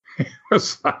 It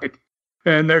was like,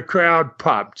 and their crowd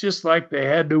popped just like they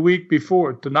had the week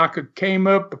before. Tanaka came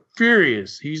up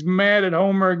furious. He's mad at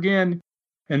Homer again,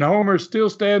 and Homer's still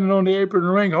standing on the apron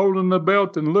ring holding the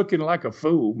belt and looking like a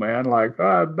fool, man. Like,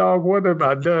 dog, what have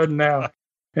I done now?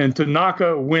 And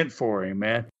Tanaka went for him,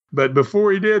 man. But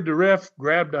before he did, the ref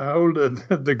grabbed a hold of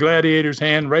the Gladiator's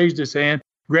hand, raised his hand,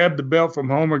 grabbed the belt from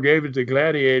Homer, gave it to the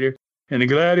Gladiator, and the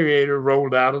Gladiator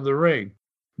rolled out of the ring.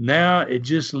 Now it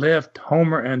just left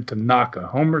Homer and Tanaka.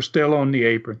 Homer's still on the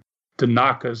apron.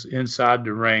 Tanaka's inside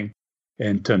the ring,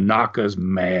 and Tanaka's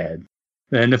mad.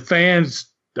 And the fans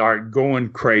start going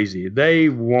crazy. They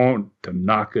want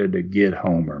Tanaka to get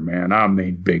Homer, man. I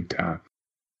mean, big time.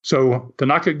 So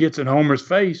Tanaka gets in Homer's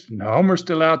face, and Homer's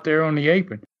still out there on the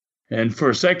apron. And for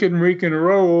a second week in a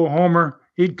row, Homer,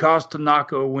 he'd cost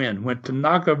Tanaka a win. When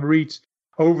Tanaka reached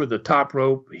over the top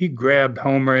rope, he grabbed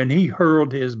Homer and he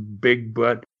hurled his big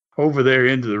butt over there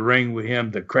into the ring with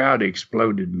him. The crowd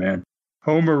exploded, man.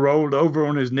 Homer rolled over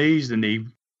on his knees and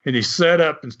he sat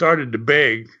up and started to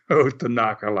beg,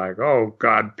 Tanaka, like, oh,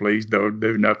 God, please don't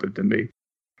do nothing to me.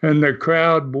 And the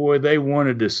crowd, boy, they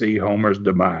wanted to see Homer's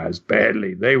demise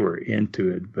badly. They were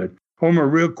into it, but Homer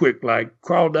real quick, like,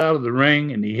 crawled out of the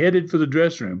ring, and he headed for the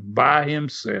dressing room by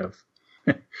himself.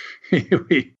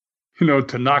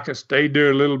 Tanaka stayed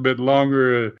there a little bit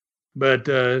longer, but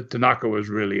Tanaka was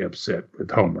really upset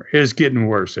with Homer. It's getting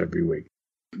worse every week.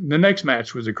 The next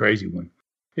match was a crazy one.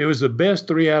 It was the best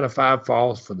 3 out of 5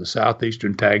 falls for the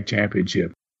Southeastern Tag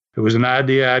Championship. It was an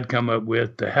idea I'd come up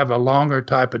with to have a longer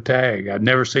type of tag. I'd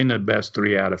never seen the best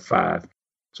 3 out of 5.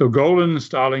 So Golden and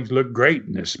Stallings looked great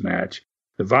in this match.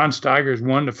 The Von Steigers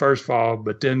won the first fall,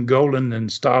 but then Golden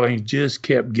and Stallings just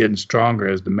kept getting stronger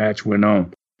as the match went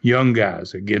on. Young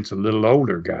guys against a little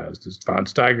older guys. The Von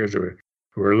Steigers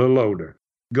were a little older.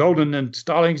 Golden and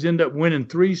Stallings ended up winning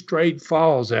 3 straight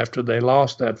falls after they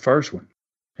lost that first one.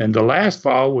 And the last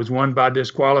fall was won by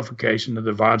disqualification of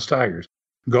the Von Steigers.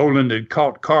 Golden had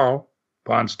caught Carl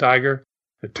Von Steiger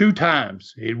 2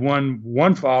 times. He'd won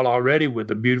 1 fall already with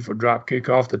a beautiful drop kick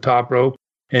off the top rope,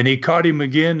 and he caught him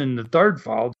again in the 3rd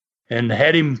fall and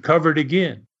had him covered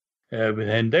again.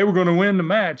 And they were going to win the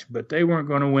match, but they weren't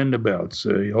going to win the belts.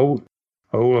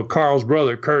 Carl's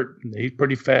brother, Kurt, he's a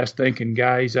pretty fast-thinking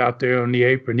guy. He's out there on the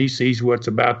apron. He sees what's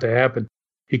about to happen.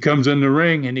 He comes in the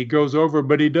ring, and he goes over,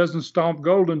 but he doesn't stomp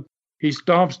Golden. He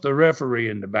stomps the referee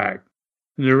in the back.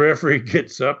 And the referee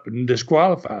gets up and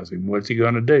disqualifies him. What's he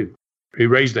going to do? He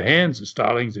raised the hands of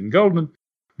Stallings and Golden,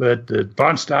 but the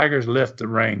Von Steigers left the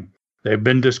ring. They've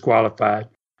been disqualified,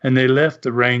 and they left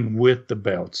the ring with the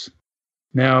belts.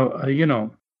 Now,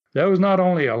 there was not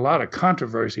only a lot of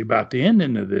controversy about the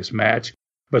ending of this match,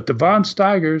 but the Von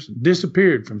Steigers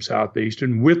disappeared from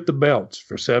Southeastern with the belts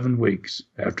for 7 weeks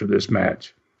after this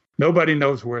match. Nobody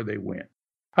knows where they went.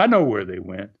 I know where they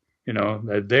went.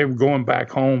 They were going back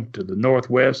home to the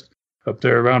Northwest, up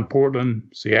there around Portland,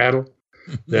 Seattle.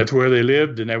 That's where they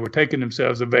lived, and they were taking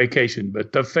themselves a vacation.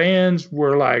 But the fans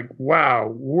were like, wow,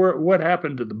 what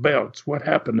happened to the belts? What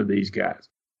happened to these guys?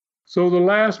 So the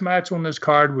last match on this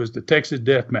card was the Texas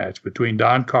Death Match between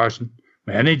Don Carson,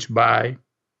 managed by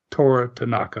Tora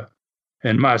Tanaka,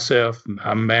 and myself.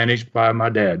 I'm managed by my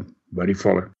dad, Buddy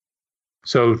Fuller.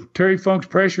 So Terry Funk's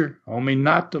pressure on me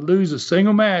not to lose a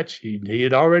single match. He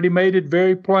had already made it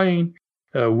very plain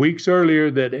weeks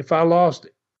earlier that if I lost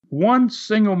one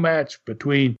single match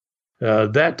between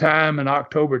that time and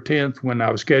October 10th, when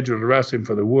I was scheduled to wrestle him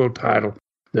for the world title,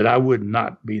 that I would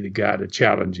not be the guy to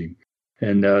challenge him.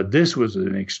 And this was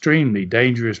an extremely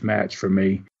dangerous match for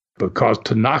me because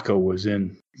Tanaka was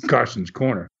in Carson's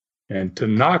corner. And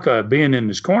Tanaka being in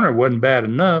his corner wasn't bad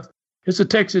enough. It's a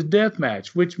Texas Death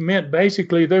Match, which meant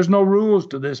basically there's no rules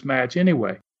to this match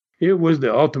anyway. It was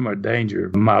the ultimate danger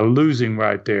of my losing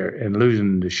right there and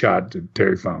losing the shot to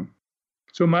Terry Funk.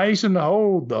 So my ace in the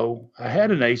hole, though, I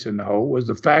had an ace in the hole, was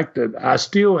the fact that I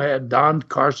still had Don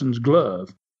Carson's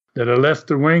glove that I left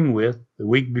the ring with the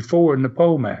week before in the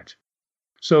pole match.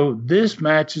 So this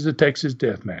match is a Texas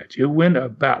Death Match. It went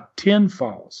about 10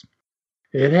 falls.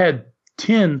 It had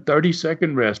 10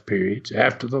 30-second rest periods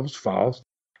after those falls,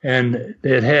 and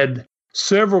it had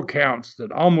several counts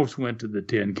that almost went to the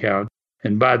 10 count,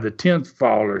 and by the 10th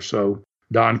fall or so,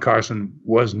 Don Carson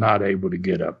was not able to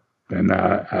get up, and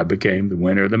I became the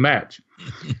winner of the match.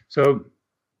 So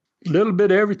a little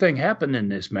bit of everything happened in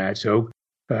this match. So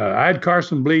I had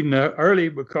Carson bleeding early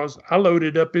because I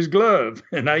loaded up his glove,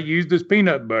 and I used his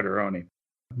peanut butter on him.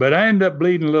 But I ended up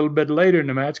bleeding a little bit later in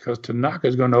the match because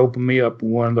Tanaka's going to open me up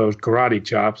with one of those karate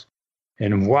chops.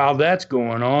 And while that's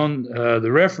going on,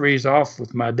 the referee's off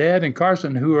with my dad and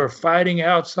Carson, who are fighting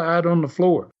outside on the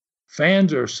floor.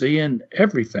 Fans are seeing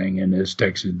everything in this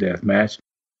Texas Death Match.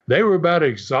 They were about as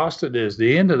exhausted as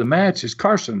the end of the match as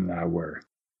Carson and I were.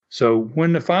 So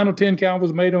when the final 10 count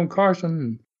was made on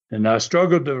Carson, and I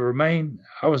struggled to remain,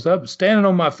 I was up standing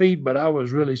on my feet, but I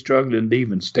was really struggling to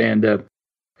even stand up.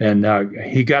 And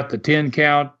he got the 10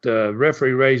 count. The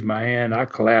referee raised my hand. I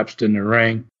collapsed in the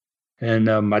ring. And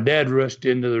my dad rushed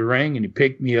into the ring, and he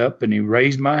picked me up, and he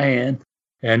raised my hand.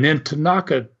 And then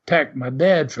Tanaka attacked my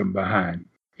dad from behind.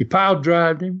 He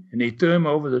pile-drived him, and he threw him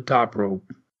over the top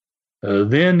rope.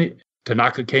 Then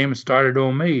Tanaka came and started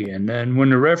on me. And then when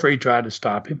the referee tried to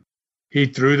stop him, he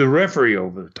threw the referee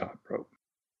over the top rope.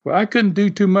 Well, I couldn't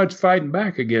do too much fighting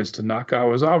back against Tanaka. I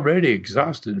was already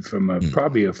exhausted from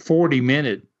probably a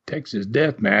 40-minute Texas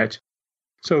Death Match.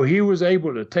 So he was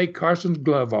able to take Carson's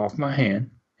glove off my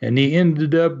hand, and he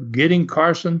ended up getting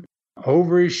Carson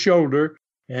over his shoulder,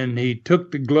 and he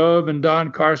took the glove and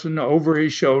Don Carson over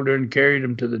his shoulder and carried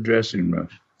him to the dressing room.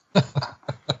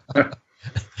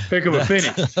 Pick of a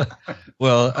finish.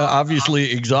 Well,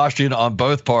 obviously exhaustion on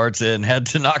both parts, and had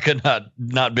Tanaka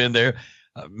not been there,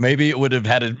 maybe it would have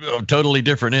had a totally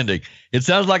different ending. It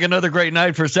sounds like another great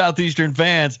night for Southeastern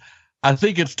fans. I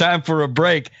think it's time for a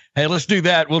break. Hey, let's do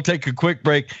that. We'll take a quick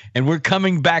break, and we're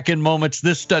coming back in moments.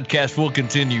 This Studcast will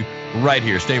continue right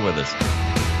here. Stay with us.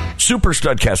 Super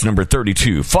Studcast number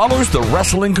 32 follows the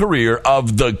wrestling career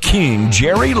of the King,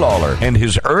 Jerry Lawler, and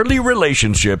his early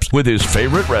relationships with his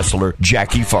favorite wrestler,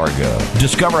 Jackie Fargo.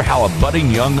 Discover how a budding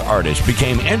young artist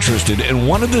became interested in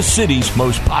one of the city's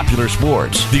most popular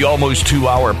sports. The almost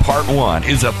 2-hour part 1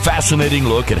 is a fascinating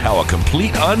look at how a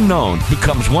complete unknown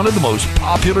becomes one of the most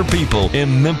popular people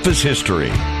in Memphis history.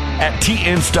 At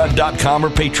tnstud.com or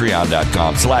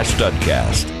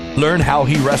patreon.com/studcast. Learn how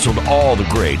he wrestled all the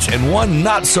greats and one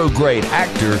not-so-great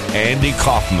actor, Andy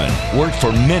Kaufman, worked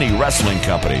for many wrestling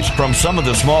companies, from some of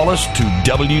the smallest to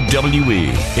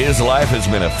WWE. His life has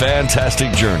been a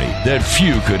fantastic journey that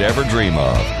few could ever dream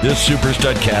of. This Super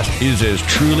Studcast is as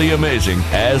truly amazing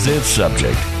as its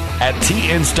subject. At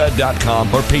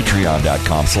tnstud.com or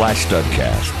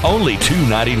patreon.com/studcast. Only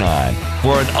 $2.99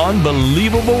 for an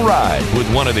unbelievable ride with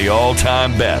one of the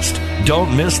all-time best.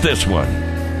 Don't miss this one.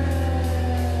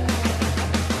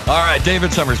 All right,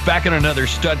 David Summers back in another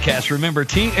Studcast. Remember,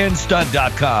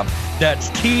 tnstud.com.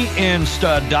 That's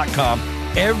tnstud.com.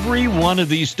 Every one of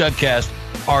these Studcasts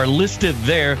are listed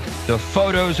there. The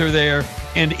photos are there,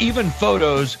 and even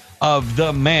photos of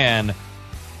the man,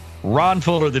 Ron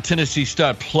Fuller, the Tennessee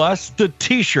Stud, plus the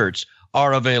T-shirts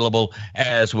are available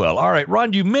as well. All right,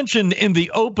 Ron, you mentioned in the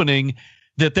opening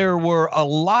that there were a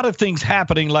lot of things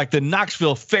happening, like the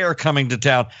Knoxville Fair coming to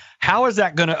town. How is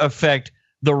that going to affect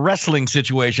the wrestling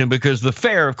situation? Because the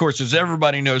fair, of course, as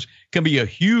everybody knows, can be a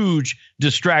huge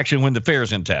distraction when the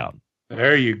fair's in town.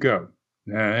 There you go.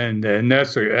 And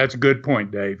that's a good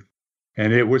point, Dave.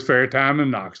 And it was fair time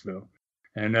in Knoxville.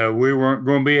 And we weren't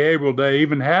going to be able to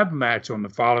even have a match on the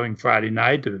following Friday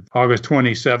night, August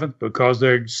 27th, because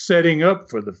they're setting up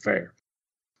for the fair.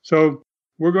 So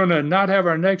we're going to not have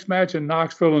our next match in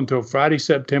Knoxville until Friday,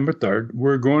 September 3rd.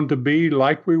 We're going to be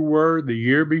like we were the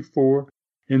year before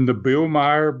in the Bill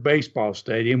Meyer Baseball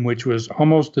Stadium, which was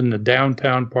almost in the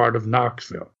downtown part of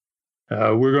Knoxville.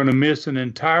 We're going to miss an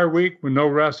entire week with no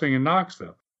wrestling in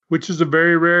Knoxville, which is a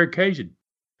very rare occasion.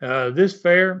 This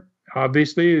fair,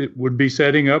 obviously, would be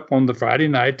setting up on the Friday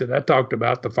night that I talked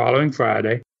about, the following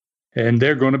Friday, and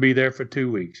they're going to be there for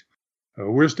 2 weeks.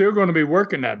 We're still going to be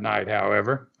working that night,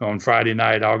 however, on Friday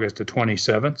night, August the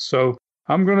 27th. So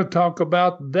I'm going to talk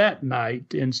about that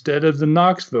night instead of the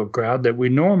Knoxville crowd that we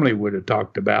normally would have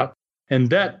talked about. And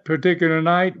that particular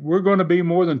night, we're going to be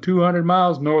more than 200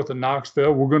 miles north of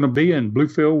Knoxville. We're going to be in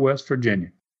Bluefield, West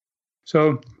Virginia.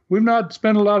 So we've not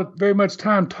spent very much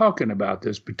time talking about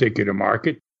this particular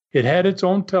market. It had its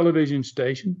own television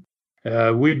station.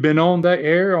 We'd been on the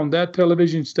air on that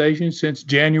television station since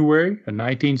January of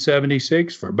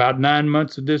 1976 for about 9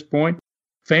 months at this point.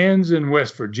 Fans in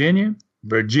West Virginia,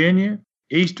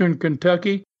 Eastern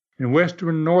Kentucky, and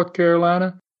Western North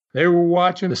Carolina, they were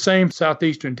watching the same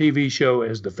Southeastern TV show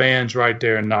as the fans right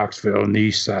there in Knoxville on the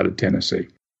east side of Tennessee.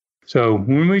 So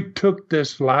when we took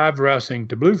this live wrestling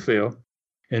to Bluefield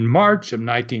in March of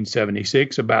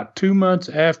 1976, about 2 months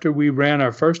after we ran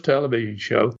our first television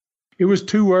show, it was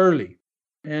too early.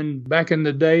 And back in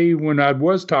the day when I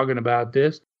was talking about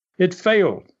this, it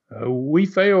failed. We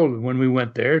failed when we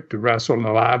went there to wrestle in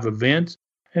the live events,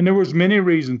 and there was many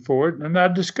reasons for it, and I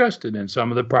discussed it in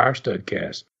some of the prior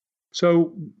Studcasts.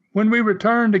 So when we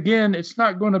returned again, it's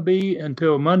not going to be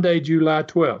until Monday, July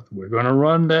 12th. We're going to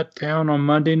run that town on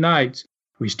Monday nights.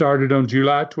 We started on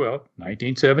July 12th,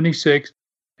 1976,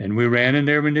 and we ran in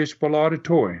their municipal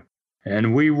auditorium.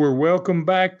 And we were welcomed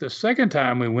back the second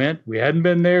time we went. We hadn't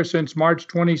been there since March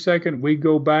 22nd. We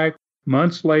go back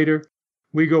months later.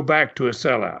 We go back to a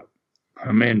sellout.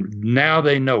 I mean, now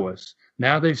they know us.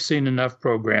 Now they've seen enough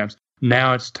programs.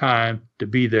 Now it's time to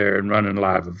be there and running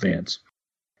live events.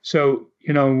 So,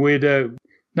 we'd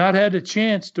not had a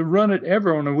chance to run it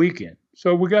ever on a weekend.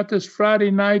 So we got this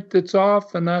Friday night that's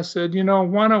off, and I said,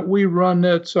 why don't we run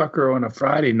that sucker on a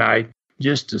Friday night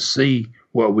just to see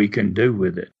what we can do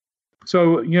with it?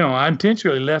 So, I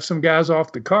intentionally left some guys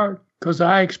off the card because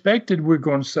I expected we're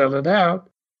going to sell it out.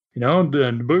 The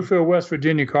Bluefield, West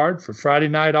Virginia card for Friday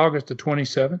night, August the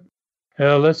 27th.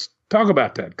 Let's talk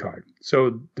about that card.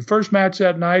 So the first match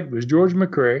that night was George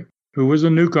McCrary, who was a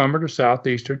newcomer to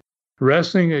Southeastern,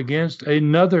 wrestling against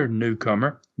another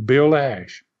newcomer, Bill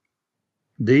Ash.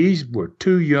 These were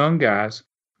two young guys,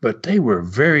 but they were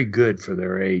very good for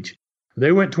their age.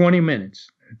 They went 20 minutes,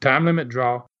 time limit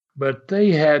draw, but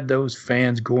they had those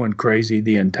fans going crazy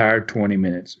the entire 20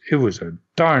 minutes. It was a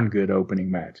darn good opening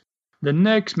match. The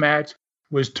next match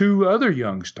was two other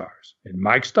young stars, and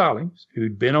Mike Stallings,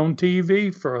 who'd been on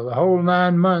TV for the whole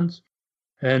 9 months,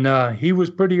 and he was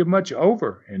pretty much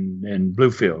over in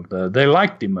Bluefield. They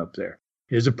liked him up there.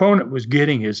 His opponent was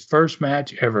getting his first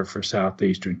match ever for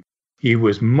Southeastern. He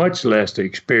was much less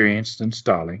experienced than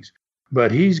Stallings,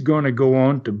 but he's going to go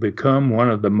on to become one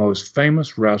of the most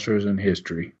famous wrestlers in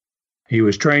history. He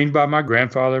was trained by my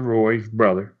grandfather Roy's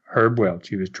brother, Herb Welch.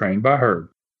 He was trained by Herb.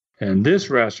 And this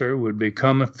wrestler would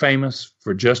become famous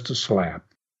for just a slap.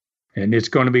 And it's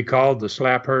going to be called the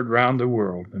slap heard round the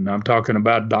world. And I'm talking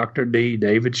about Dr. D,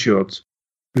 David Schultz,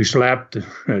 who slapped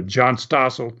John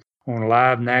Stossel on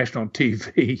live national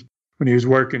TV when he was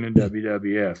working in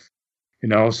WWF.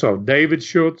 So David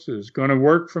Schultz is going to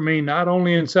work for me not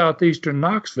only in southeastern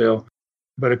Knoxville,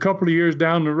 but a couple of years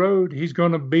down the road, he's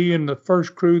going to be in the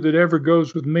first crew that ever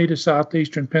goes with me to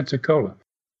southeastern Pensacola.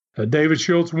 David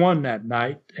Schultz won that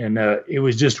night, and it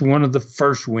was just one of the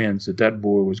first wins that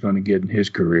boy was going to get in his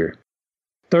career.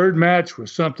 Third match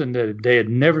was something that they had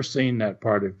never seen that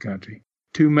part of the country.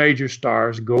 Two major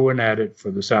stars going at it for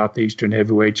the Southeastern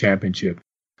Heavyweight Championship.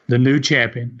 The new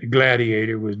champion, the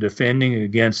Gladiator, was defending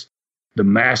against the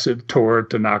massive Toru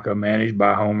Tanaka managed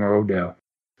by Homer Odell.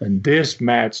 And this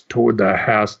match tore the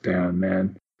house down,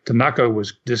 man. Tanaka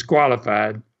was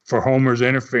disqualified for Homer's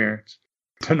interference.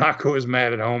 Tanaka was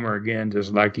mad at Homer again,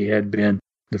 just like he had been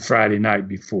the Friday night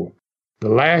before. The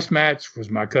last match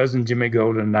was my cousin Jimmy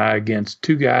Golden and I against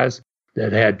two guys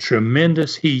that had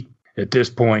tremendous heat at this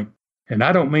point. And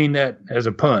I don't mean that as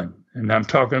a pun. And I'm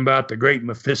talking about the great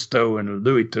Mephisto and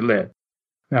Louis Tillett.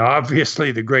 Now,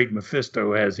 obviously, the great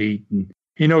Mephisto has heat, and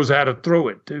he knows how to throw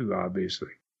it, too, obviously.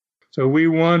 So we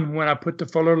won when I put the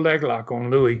Fuller leg lock on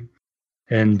Louis,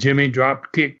 and Jimmy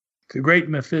drop kicked the great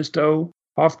Mephisto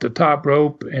off the top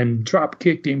rope and drop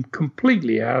kicked him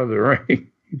completely out of the ring.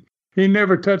 He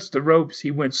never touched the ropes.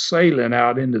 He went sailing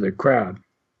out into the crowd.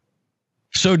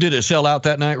 So did it sell out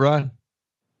that night, Ron?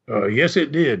 Yes,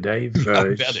 it did, Dave.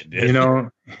 I bet it did.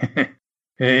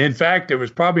 In fact, there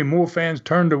was probably more fans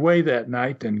turned away that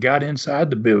night than got inside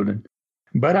the building.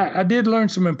 But I did learn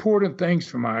some important things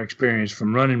from my experience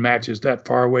from running matches that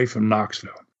far away from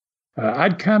Knoxville.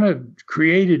 I'd kind of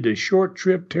created a short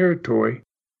trip territory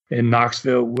in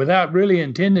Knoxville without really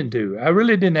intending to. I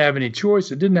really didn't have any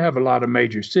choice. I didn't have a lot of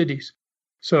major cities.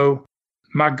 So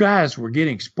my guys were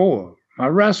getting spoiled. My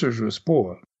wrestlers were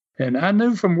spoiled. And I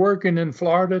knew from working in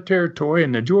Florida territory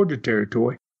and the Georgia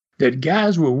territory that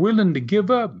guys were willing to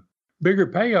give up bigger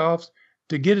payoffs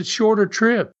to get a shorter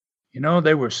trip.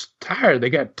 They were tired. They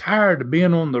got tired of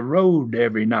being on the road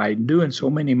every night and doing so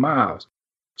many miles.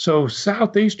 So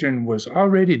Southeastern was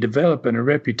already developing a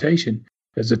reputation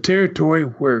as a territory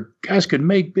where guys could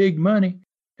make big money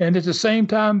and at the same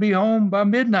time be home by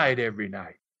midnight every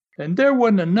night. And there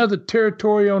wasn't another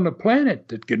territory on the planet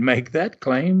that could make that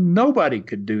claim. Nobody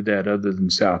could do that other than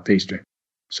Southeastern.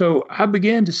 So I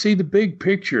began to see the big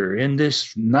picture in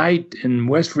this night in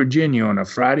West Virginia on a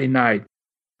Friday night.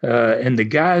 And the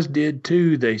guys did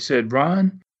too. They said,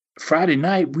 Ron, Friday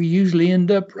night we usually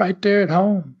end up right there at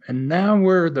home. And now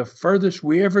we're the furthest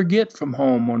we ever get from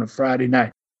home on a Friday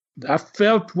night. I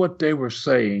felt what they were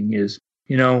saying is,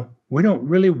 we don't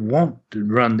really want to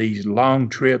run these long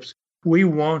trips. We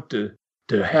want to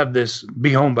have this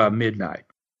be home by midnight.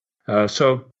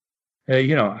 So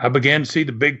I began to see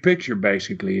the big picture,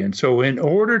 basically. And so in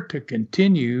order to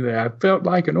continue, I felt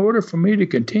like in order for me to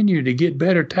continue to get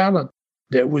better talent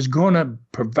that was going to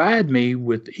provide me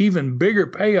with even bigger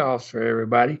payoffs for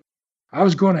everybody, I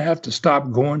was going to have to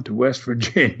stop going to West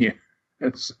Virginia.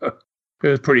 And so it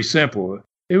was pretty simple.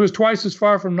 It was twice as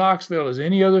far from Knoxville as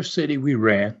any other city we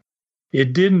ran.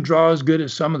 It didn't draw as good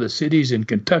as some of the cities in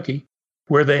Kentucky,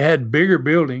 where they had bigger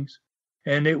buildings,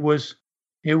 and it was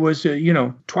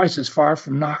twice as far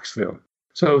from Knoxville.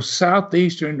 So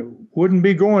Southeastern wouldn't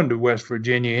be going to West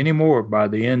Virginia anymore by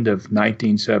the end of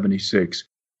 1976.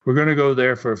 We're going to go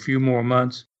there for a few more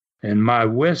months, and my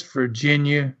West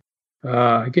Virginia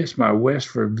venture,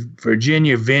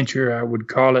 I would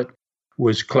call it,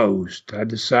 was closed. I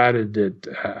decided that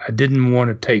I didn't want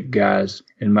to take guys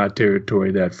in my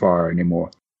territory that far anymore.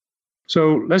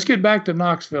 So let's get back to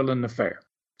Knoxville and the fair.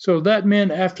 So that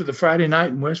meant after the Friday night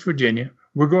in West Virginia,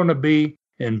 we're going to be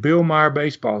in Bill Meyer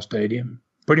Baseball Stadium,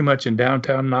 pretty much in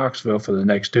downtown Knoxville for the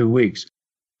next 2 weeks.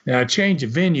 Now, a change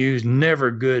of venue is never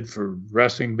good for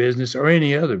wrestling business or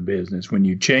any other business. When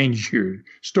you change your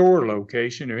store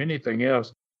location or anything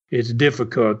else, it's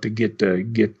difficult to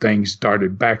get things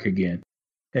started back again.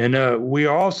 And we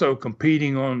are also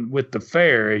competing with the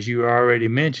fair, as you already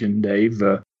mentioned, Dave,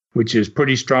 which is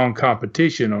pretty strong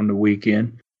competition on the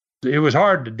weekend. It was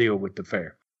hard to deal with the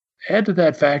fair. Add to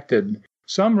that fact that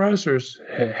some wrestlers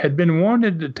had been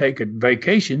wanting to take a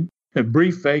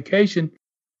brief vacation,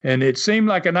 and it seemed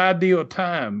like an ideal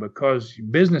time because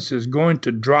business is going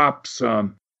to drop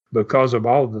some because of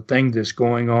all the things that's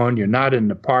going on. You're not in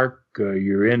the park.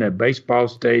 You're in a baseball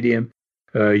stadium.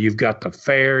 You've got the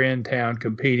fair in town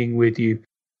competing with you.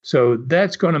 So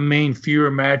that's going to mean fewer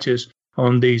matches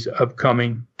on these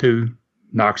upcoming 2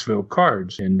 Knoxville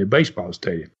cards in the baseball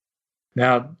stadium.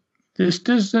 Now, this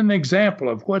is an example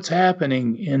of what's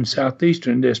happening in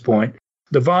Southeastern at this point.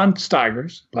 The Von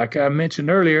Steigers, like I mentioned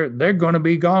earlier, they're going to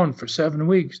be gone for 7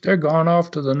 weeks. They're gone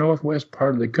off to the northwest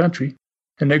part of the country,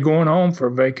 and they're going home for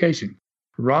a vacation.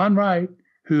 Ron Wright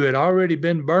who had already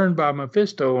been burned by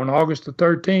Mephisto on August the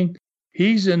 13th,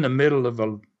 he's in the middle of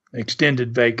an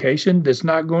extended vacation that's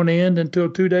not going to end until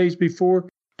 2 days before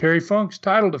Terry Funk's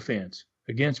title defense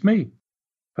against me.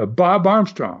 Bob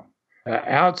Armstrong,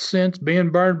 out since being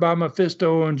burned by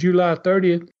Mephisto on July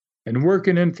 30th and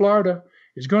working in Florida,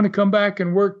 is going to come back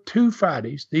and work 2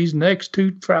 Fridays, these next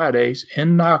 2 Fridays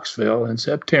in Knoxville in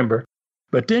September.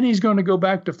 But then he's going to go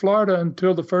back to Florida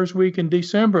until the first week in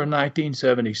December of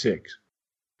 1976.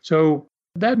 So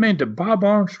that meant that Bob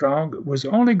Armstrong was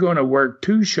only going to work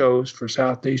 2 shows for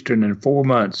Southeastern in 4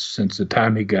 months since the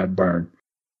time he got burned.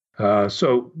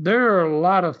 So there are a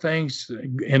lot of things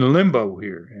in limbo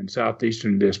here in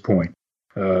Southeastern at this point.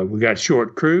 We got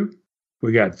short crew,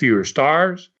 we got fewer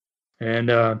stars,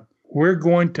 and we're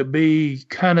going to be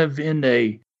kind of in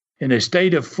a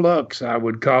state of flux, I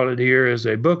would call it here as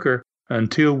a booker,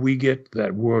 until we get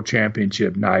that World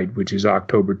Championship night, which is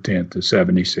October 10th of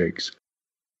 76.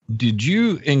 Did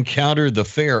you encounter the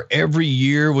fair every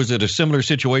year? Was it a similar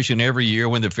situation every year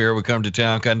when the fair would come to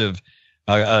town, kind of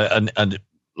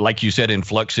like you said, in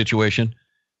flux situation?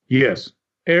 Yes.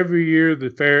 Every year the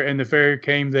fair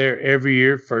came there every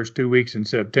year, first 2 weeks in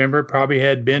September, probably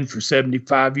had been for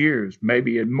 75 years,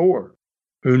 maybe more.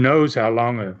 Who knows how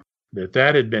long that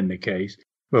had been the case.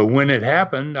 But when it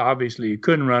happened, obviously you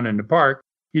couldn't run in the park.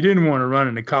 You didn't want to run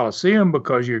in the Coliseum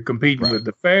because you're competing with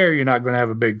the fair. You're not going to have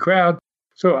a big crowd.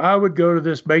 So I would go to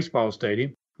this baseball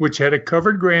stadium, which had a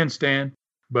covered grandstand,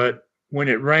 but when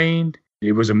it rained,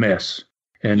 it was a mess.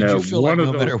 And did you feel like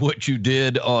no matter what you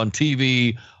did on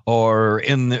TV or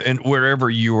in wherever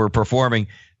you were performing,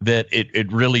 that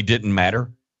it really didn't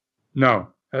matter? No,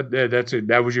 that's it.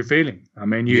 That was your feeling. I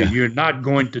mean, you're not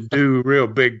going to do real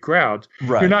big crowds.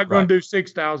 You're not going to do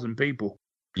 6,000 people.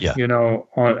 Yeah.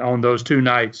 On those 2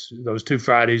 nights, those 2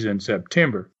 Fridays in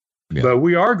September. Yeah. But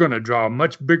we are going to draw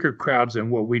much bigger crowds than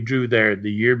what we drew there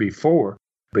the year before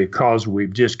because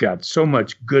we've just got so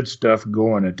much good stuff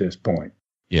going at this point.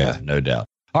 Yeah, no doubt.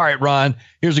 All right, Ron,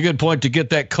 here's a good point to get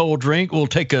that cold drink. We'll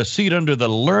take a seat under the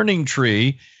learning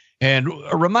tree and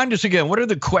remind us again, what are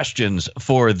the questions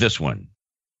for this one?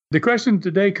 The question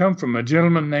today come from a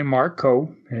gentleman named Mark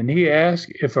Cole, and he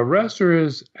asked, if a wrestler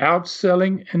is out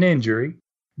selling an injury,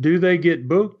 do they get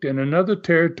booked in another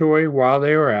territory while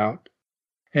they are out?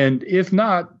 And if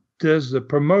not, does the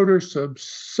promoter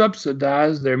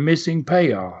subsidize their missing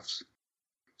payoffs?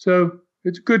 So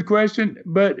it's a good question,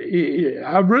 but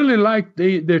I really like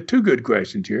they're 2 good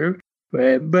questions here.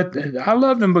 But I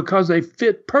love them because they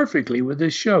fit perfectly with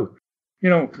this show.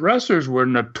 Wrestlers were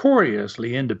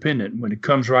notoriously independent when it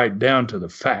comes right down to the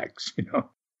facts.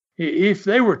 If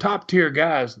they were top tier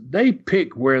guys, they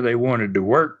pick where they wanted to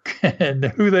work and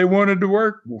who they wanted to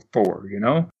work for,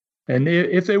 And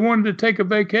if they wanted to take a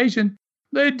vacation,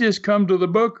 they'd just come to the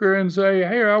booker and say,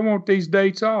 hey, I want these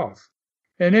dates off.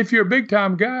 And if you're a big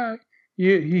time guy,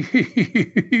 you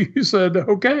said,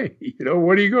 okay,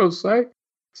 what are you going to say?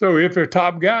 So if they're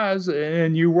top guys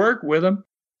and you work with them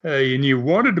and you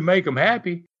wanted to make them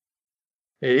happy,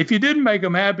 if you didn't make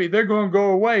them happy, they're going to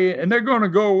go away, and they're going to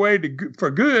go away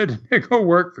for good. They're going to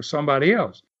work for somebody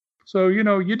else. So, you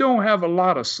don't have a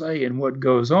lot of say in what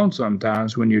goes on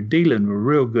sometimes when you're dealing with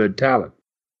real good talent.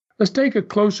 Let's take a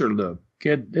closer look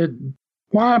at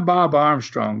why Bob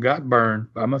Armstrong got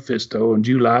burned by Mephisto on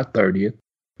July 30th,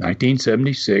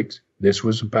 1976. This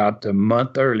was about a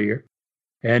month earlier.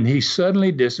 And he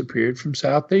suddenly disappeared from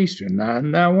Southeastern.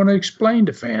 Now I want to explain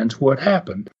to fans what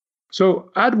happened.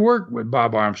 So I'd worked with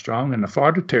Bob Armstrong in the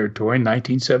Florida Territory in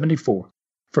 1974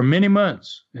 for many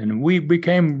months. And we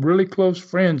became really close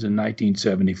friends in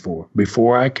 1974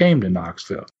 before I came to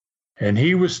Knoxville. And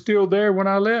he was still there when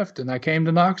I left, and I came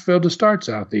to Knoxville to start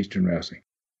Southeastern Wrestling.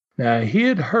 Now, he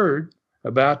had heard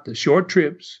about the short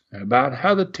trips, about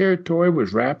how the territory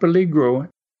was rapidly growing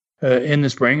in the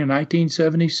spring of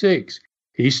 1976.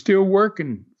 He's still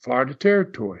working Florida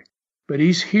Territory, but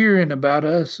he's hearing about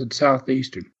us at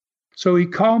Southeastern. So he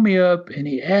called me up and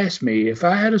he asked me if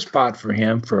I had a spot for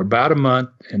him for about a month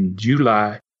in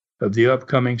July of the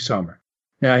upcoming summer.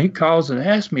 Now, he calls and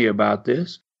asks me about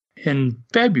this in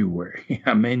February.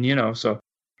 So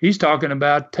he's talking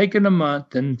about taking a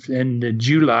month in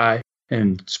July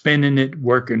and spending it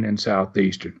working in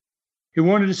Southeastern. He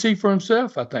wanted to see for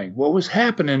himself, I think, what was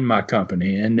happening in my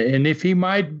company and if he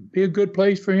might be a good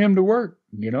place for him to work,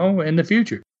 in the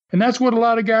future. And that's what a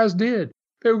lot of guys did.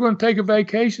 They were going to take a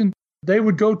vacation. They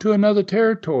would go to another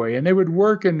territory and they would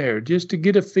work in there just to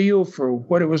get a feel for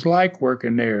what it was like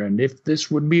working there and if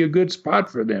this would be a good spot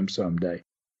for them someday.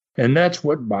 And that's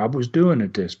what Bob was doing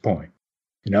at this point.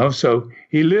 So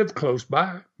he lived close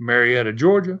by, Marietta,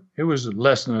 Georgia. It was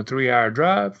less than a 3-hour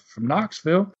drive from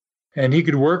Knoxville. And he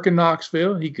could work in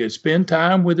Knoxville. He could spend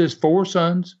time with his 4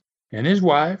 sons and his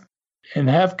wife and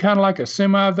have kind of like a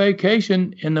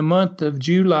semi-vacation in the month of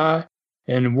July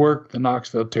and work the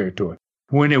Knoxville territory.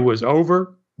 When it was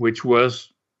over, which was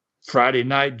Friday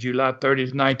night, July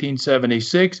 30th,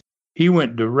 1976, he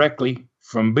went directly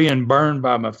from being burned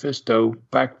by Mephisto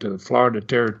back to the Florida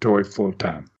territory full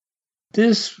time.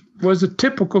 This was a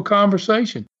typical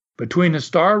conversation between a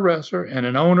star wrestler and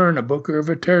an owner and a booker of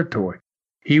a territory.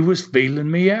 He was feeling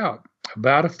me out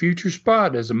about a future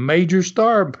spot as a major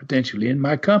star potentially in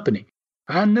my company.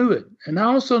 I knew it, and I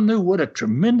also knew what a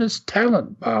tremendous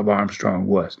talent Bob Armstrong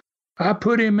was. I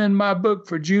put him in my book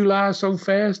for July so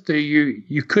fast that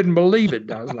you couldn't believe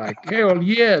it. I was like, hell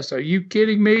yes, are you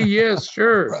kidding me? Yes,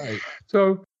 sure. Right.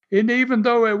 So, and even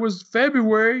though it was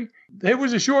February, it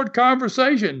was a short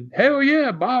conversation. Hell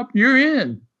yeah, Bob, you're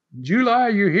in. July,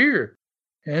 you're here.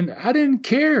 And I didn't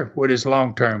care what his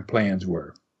long-term plans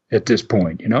were at this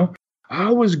point,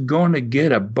 I was going to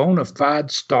get a bona fide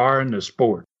star in the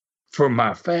sport for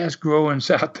my fast-growing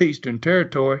Southeastern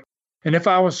territory. And if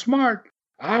I was smart,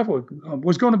 I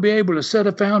was going to be able to set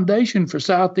a foundation for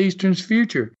Southeastern's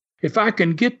future. If I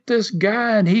can get this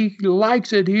guy and he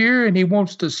likes it here and he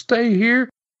wants to stay here,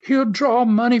 he'll draw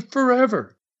money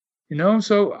forever.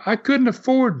 So I couldn't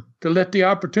afford to let the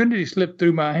opportunity slip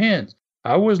through my hands.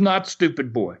 I was not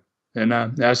stupid boy. And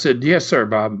I said, yes, sir,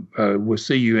 Bob, we'll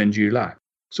see you in July.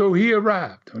 So he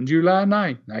arrived on July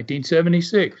 9th,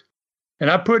 1976. And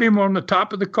I put him on the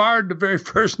top of the card the very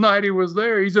first night he was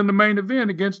there. He's in the main event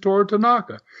against Toru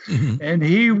Tanaka. Mm-hmm. And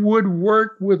he would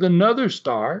work with another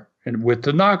star, and with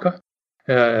Tanaka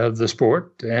of the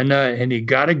sport, and he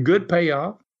got a good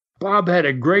payoff. Bob had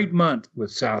a great month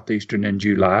with Southeastern in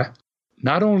July,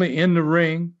 not only in the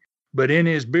ring, but in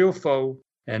his billfold,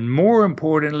 and more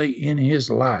importantly, in his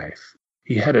life.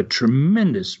 He had a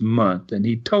tremendous month, and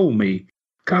he told me,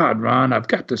 God, Ron, I've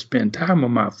got to spend time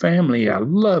with my family. I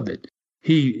love it.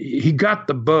 He got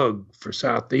the bug for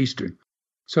Southeastern.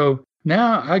 So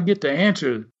now I get to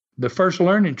answer the first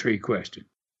learning tree question.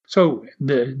 So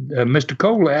Mr.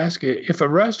 Cole asked if a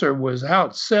wrestler was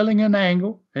out selling an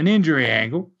angle, an injury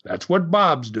angle. That's what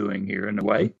Bob's doing here in a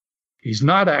way. He's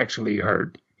not actually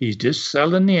hurt. He's just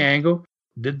selling the angle.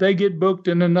 Did they get booked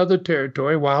in another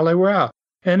territory while they were out?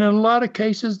 And in a lot of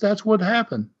cases, that's what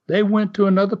happened. They went to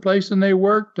another place and they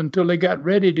worked until they got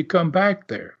ready to come back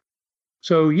there.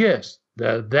 So yes,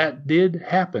 that did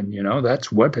happen.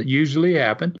 That's what usually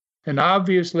happened. And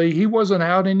obviously, he wasn't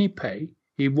out any pay.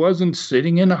 He wasn't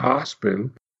sitting in a hospital.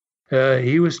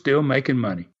 He was still making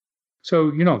money.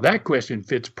 So, that question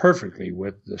fits perfectly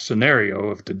with the scenario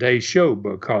of today's show,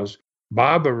 because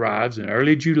Bob arrives in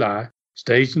early July,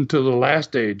 stays until the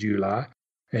last day of July,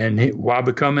 and while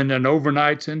becoming an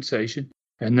overnight sensation.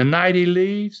 And the night he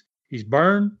leaves, he's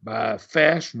burned by a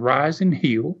fast rising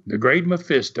heel, the great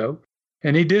Mephisto,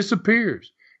 and he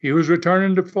disappears. He was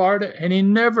returning to Florida, and he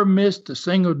never missed a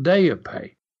single day of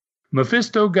pay.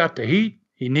 Mephisto got the heat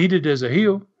he needed as a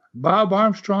heel. Bob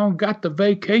Armstrong got the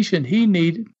vacation he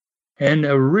needed and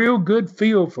a real good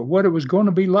feel for what it was going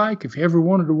to be like if he ever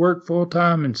wanted to work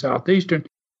full-time in Southeastern.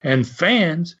 And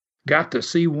fans got to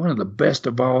see one of the best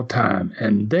of all time,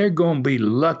 and they're going to be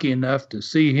lucky enough to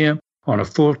see him on a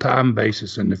full-time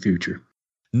basis in the future.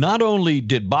 Not only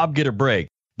did Bob get a break,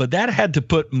 but that had to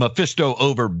put Mephisto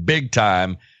over big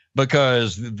time,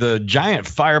 because the giant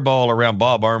fireball around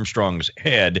Bob Armstrong's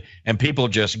head and people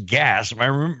just gasped. I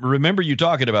remember you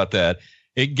talking about that.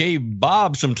 It gave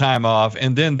Bob some time off,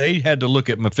 and then they had to look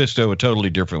at Mephisto a totally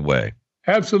different way.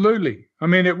 Absolutely. I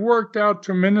mean, it worked out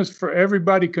tremendous for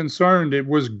everybody concerned. It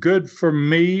was good for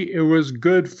me. It was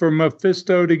good for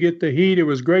Mephisto to get the heat. It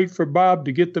was great for Bob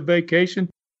to get the vacation,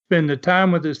 spend the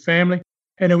time with his family.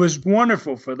 And it was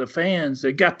wonderful for the fans.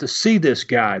 They got to see this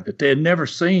guy that they had never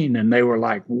seen, and they were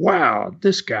like, wow,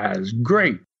 this guy is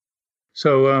great.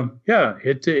 So,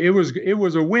 it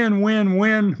was a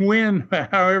win,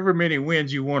 however many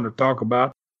wins you want to talk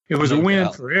about. It was a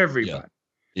win for everybody.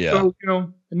 Yeah.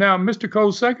 So, now Mr.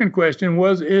 Cole's second question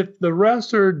was, if the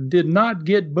wrestler did not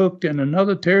get booked in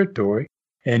another territory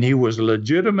and he was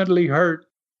legitimately hurt,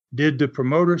 did the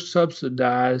promoter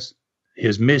subsidize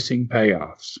his missing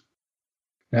payoffs?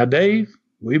 Now, Dave,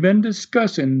 we've been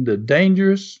discussing the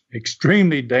dangerous,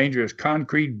 extremely dangerous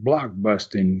concrete block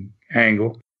busting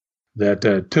angle that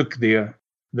took the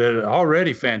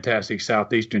already fantastic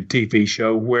Southeastern TV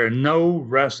show where no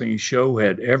wrestling show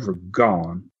had ever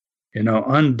gone.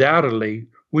 Undoubtedly,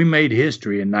 we made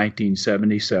history in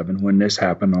 1977 when this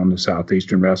happened on the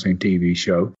Southeastern Wrestling TV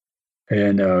show.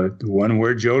 And the one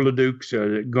where Joe LeDuc's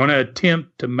going to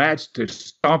attempt to match the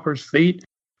Stomper's feat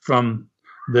from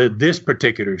this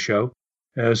particular show.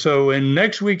 So in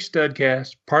next week's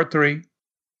Studcast, part 3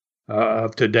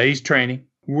 of today's training,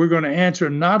 we're going to answer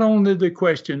not only the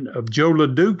question of Joe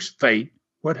LeDuc's fate,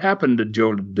 what happened to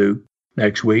Joe LeDuc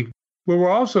next week, but we're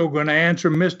also going to answer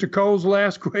Mr. Cole's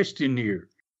last question here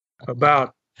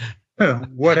about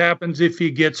what happens if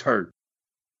he gets hurt.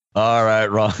 All right,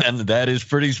 Ron, that is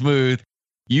pretty smooth.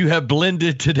 You have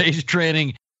blended today's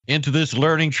training into this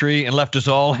learning tree and left us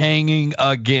all hanging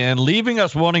again, leaving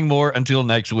us wanting more until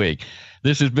next week.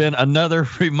 This has been another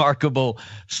remarkable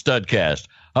Studcast.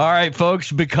 All right,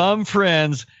 folks, become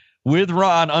friends with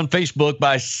Ron on Facebook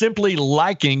by simply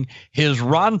liking his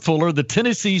Ron Fuller, the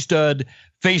Tennessee Stud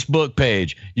Facebook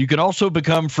page. You can also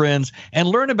become friends and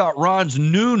learn about Ron's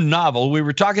new novel. We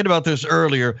were talking about this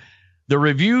earlier. The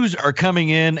reviews are coming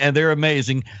in, and they're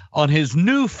amazing. On his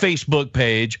new Facebook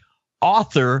page,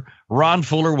 author Ron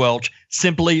Fuller Welch,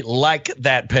 simply like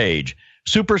that page.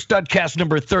 Super Studcast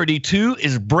number 32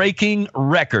 is breaking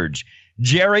records.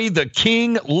 Jerry the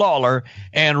King Lawler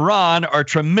and Ron are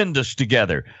tremendous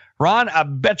together. Ron, I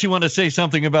bet you want to say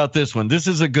something about this one. This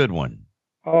is a good one.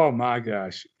 Oh, my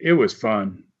gosh. It was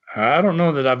fun. I don't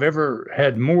know that I've ever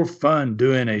had more fun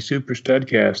doing a Super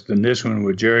Studcast than this one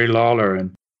with Jerry Lawler.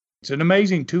 And it's an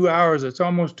amazing 2 hours. It's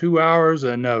almost 2 hours.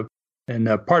 And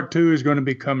part 2 is going to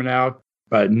be coming out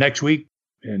next week.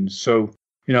 And so,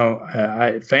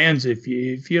 fans, if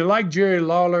you like Jerry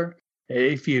Lawler,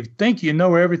 if you think you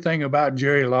know everything about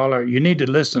Jerry Lawler, you need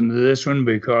to listen to this one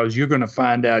because you're going to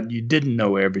find out you didn't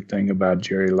know everything about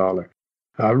Jerry Lawler.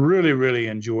 I really, really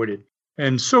enjoyed it.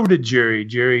 And so did Jerry.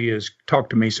 Jerry has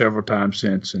talked to me several times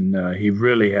since, and he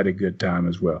really had a good time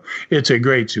as well. It's a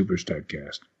great Super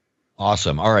Studcast.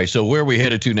 Awesome. All right, so where are we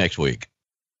headed to next week?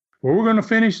 Well, we're going to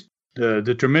finish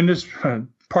the tremendous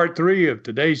part 3 of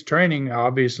today's training,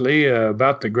 obviously,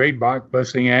 about the great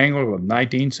blockbusting angle of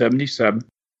 1977.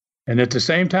 And at the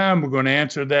same time, we're going to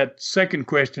answer that second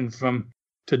question from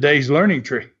today's learning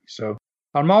tree. So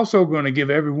I'm also going to give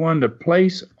everyone the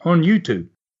place on YouTube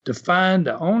to find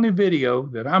the only video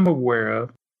that I'm aware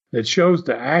of that shows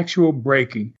the actual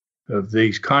breaking of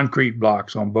these concrete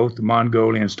blocks on both the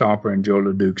Mongolian Stomper and Joe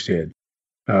LeDuc's head.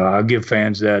 I'll give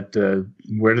fans that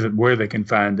where they can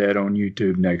find that on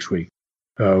YouTube next week.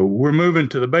 We're moving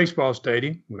to the baseball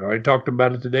stadium. We already talked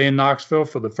about it today in Knoxville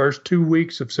for the first 2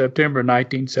 weeks of September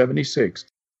 1976.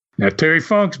 Now, Terry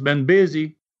Funk's been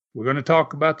busy. We're going to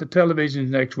talk about the televisions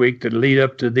next week that lead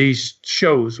up to these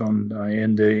shows in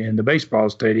the baseball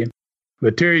stadium.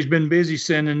 But Terry's been busy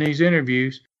sending these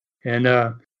interviews,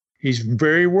 and he's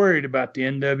very worried about the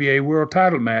NWA World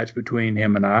Title match between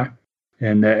him and I.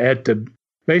 And at the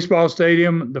baseball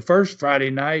stadium, the first Friday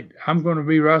night, I'm going to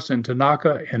be wrestling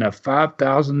Tanaka in a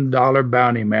 $5,000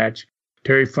 bounty match.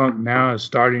 Terry Funk now is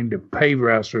starting to pay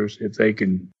wrestlers if they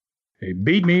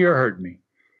beat me or hurt me.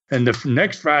 And the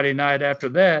next Friday night after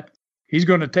that, he's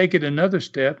going to take it another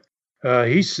step.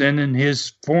 He's sending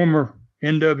his former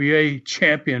NWA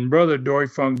champion brother, Dory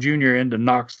Funk Jr., into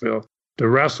Knoxville to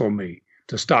wrestle me,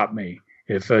 to stop me.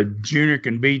 If Junior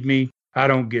can beat me, I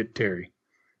don't get Terry.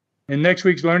 In next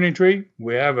week's Learning Tree,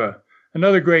 we have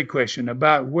another great question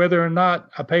about whether or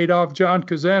not I paid off John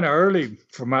Kazana early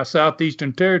for my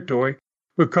Southeastern Territory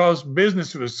because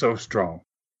business was so strong.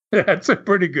 That's a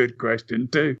pretty good question,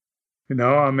 too.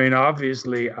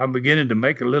 Obviously, I'm beginning to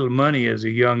make a little money as a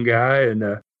young guy,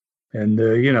 and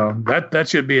that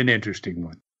should be an interesting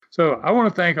one. So I want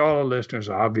to thank all the listeners,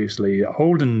 obviously,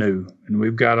 old and new, and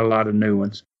we've got a lot of new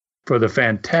ones, for the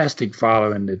fantastic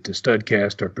following that the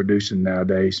Studcast are producing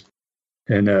nowadays.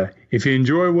 And if you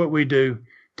enjoy what we do,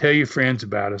 tell your friends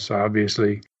about us,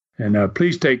 obviously. And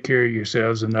please take care of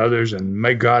yourselves and others, and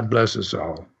may God bless us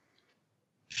all.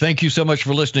 Thank you so much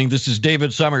for listening. This is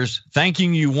David Summers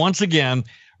thanking you once again.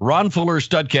 Ron Fuller's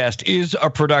Studcast is a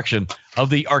production of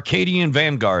the Arcadian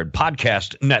Vanguard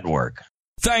Podcast Network.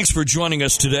 Thanks for joining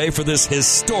us today for this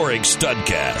historic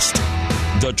Studcast.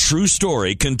 The true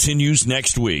story continues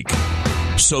next week.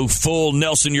 So full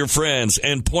Nelson your friends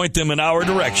and point them in our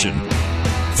direction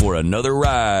for another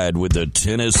ride with the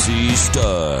Tennessee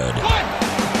Stud. 1,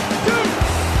 2,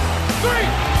 3.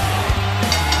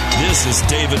 This is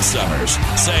David Summers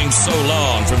saying so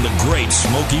long from the Great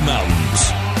Smoky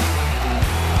Mountains.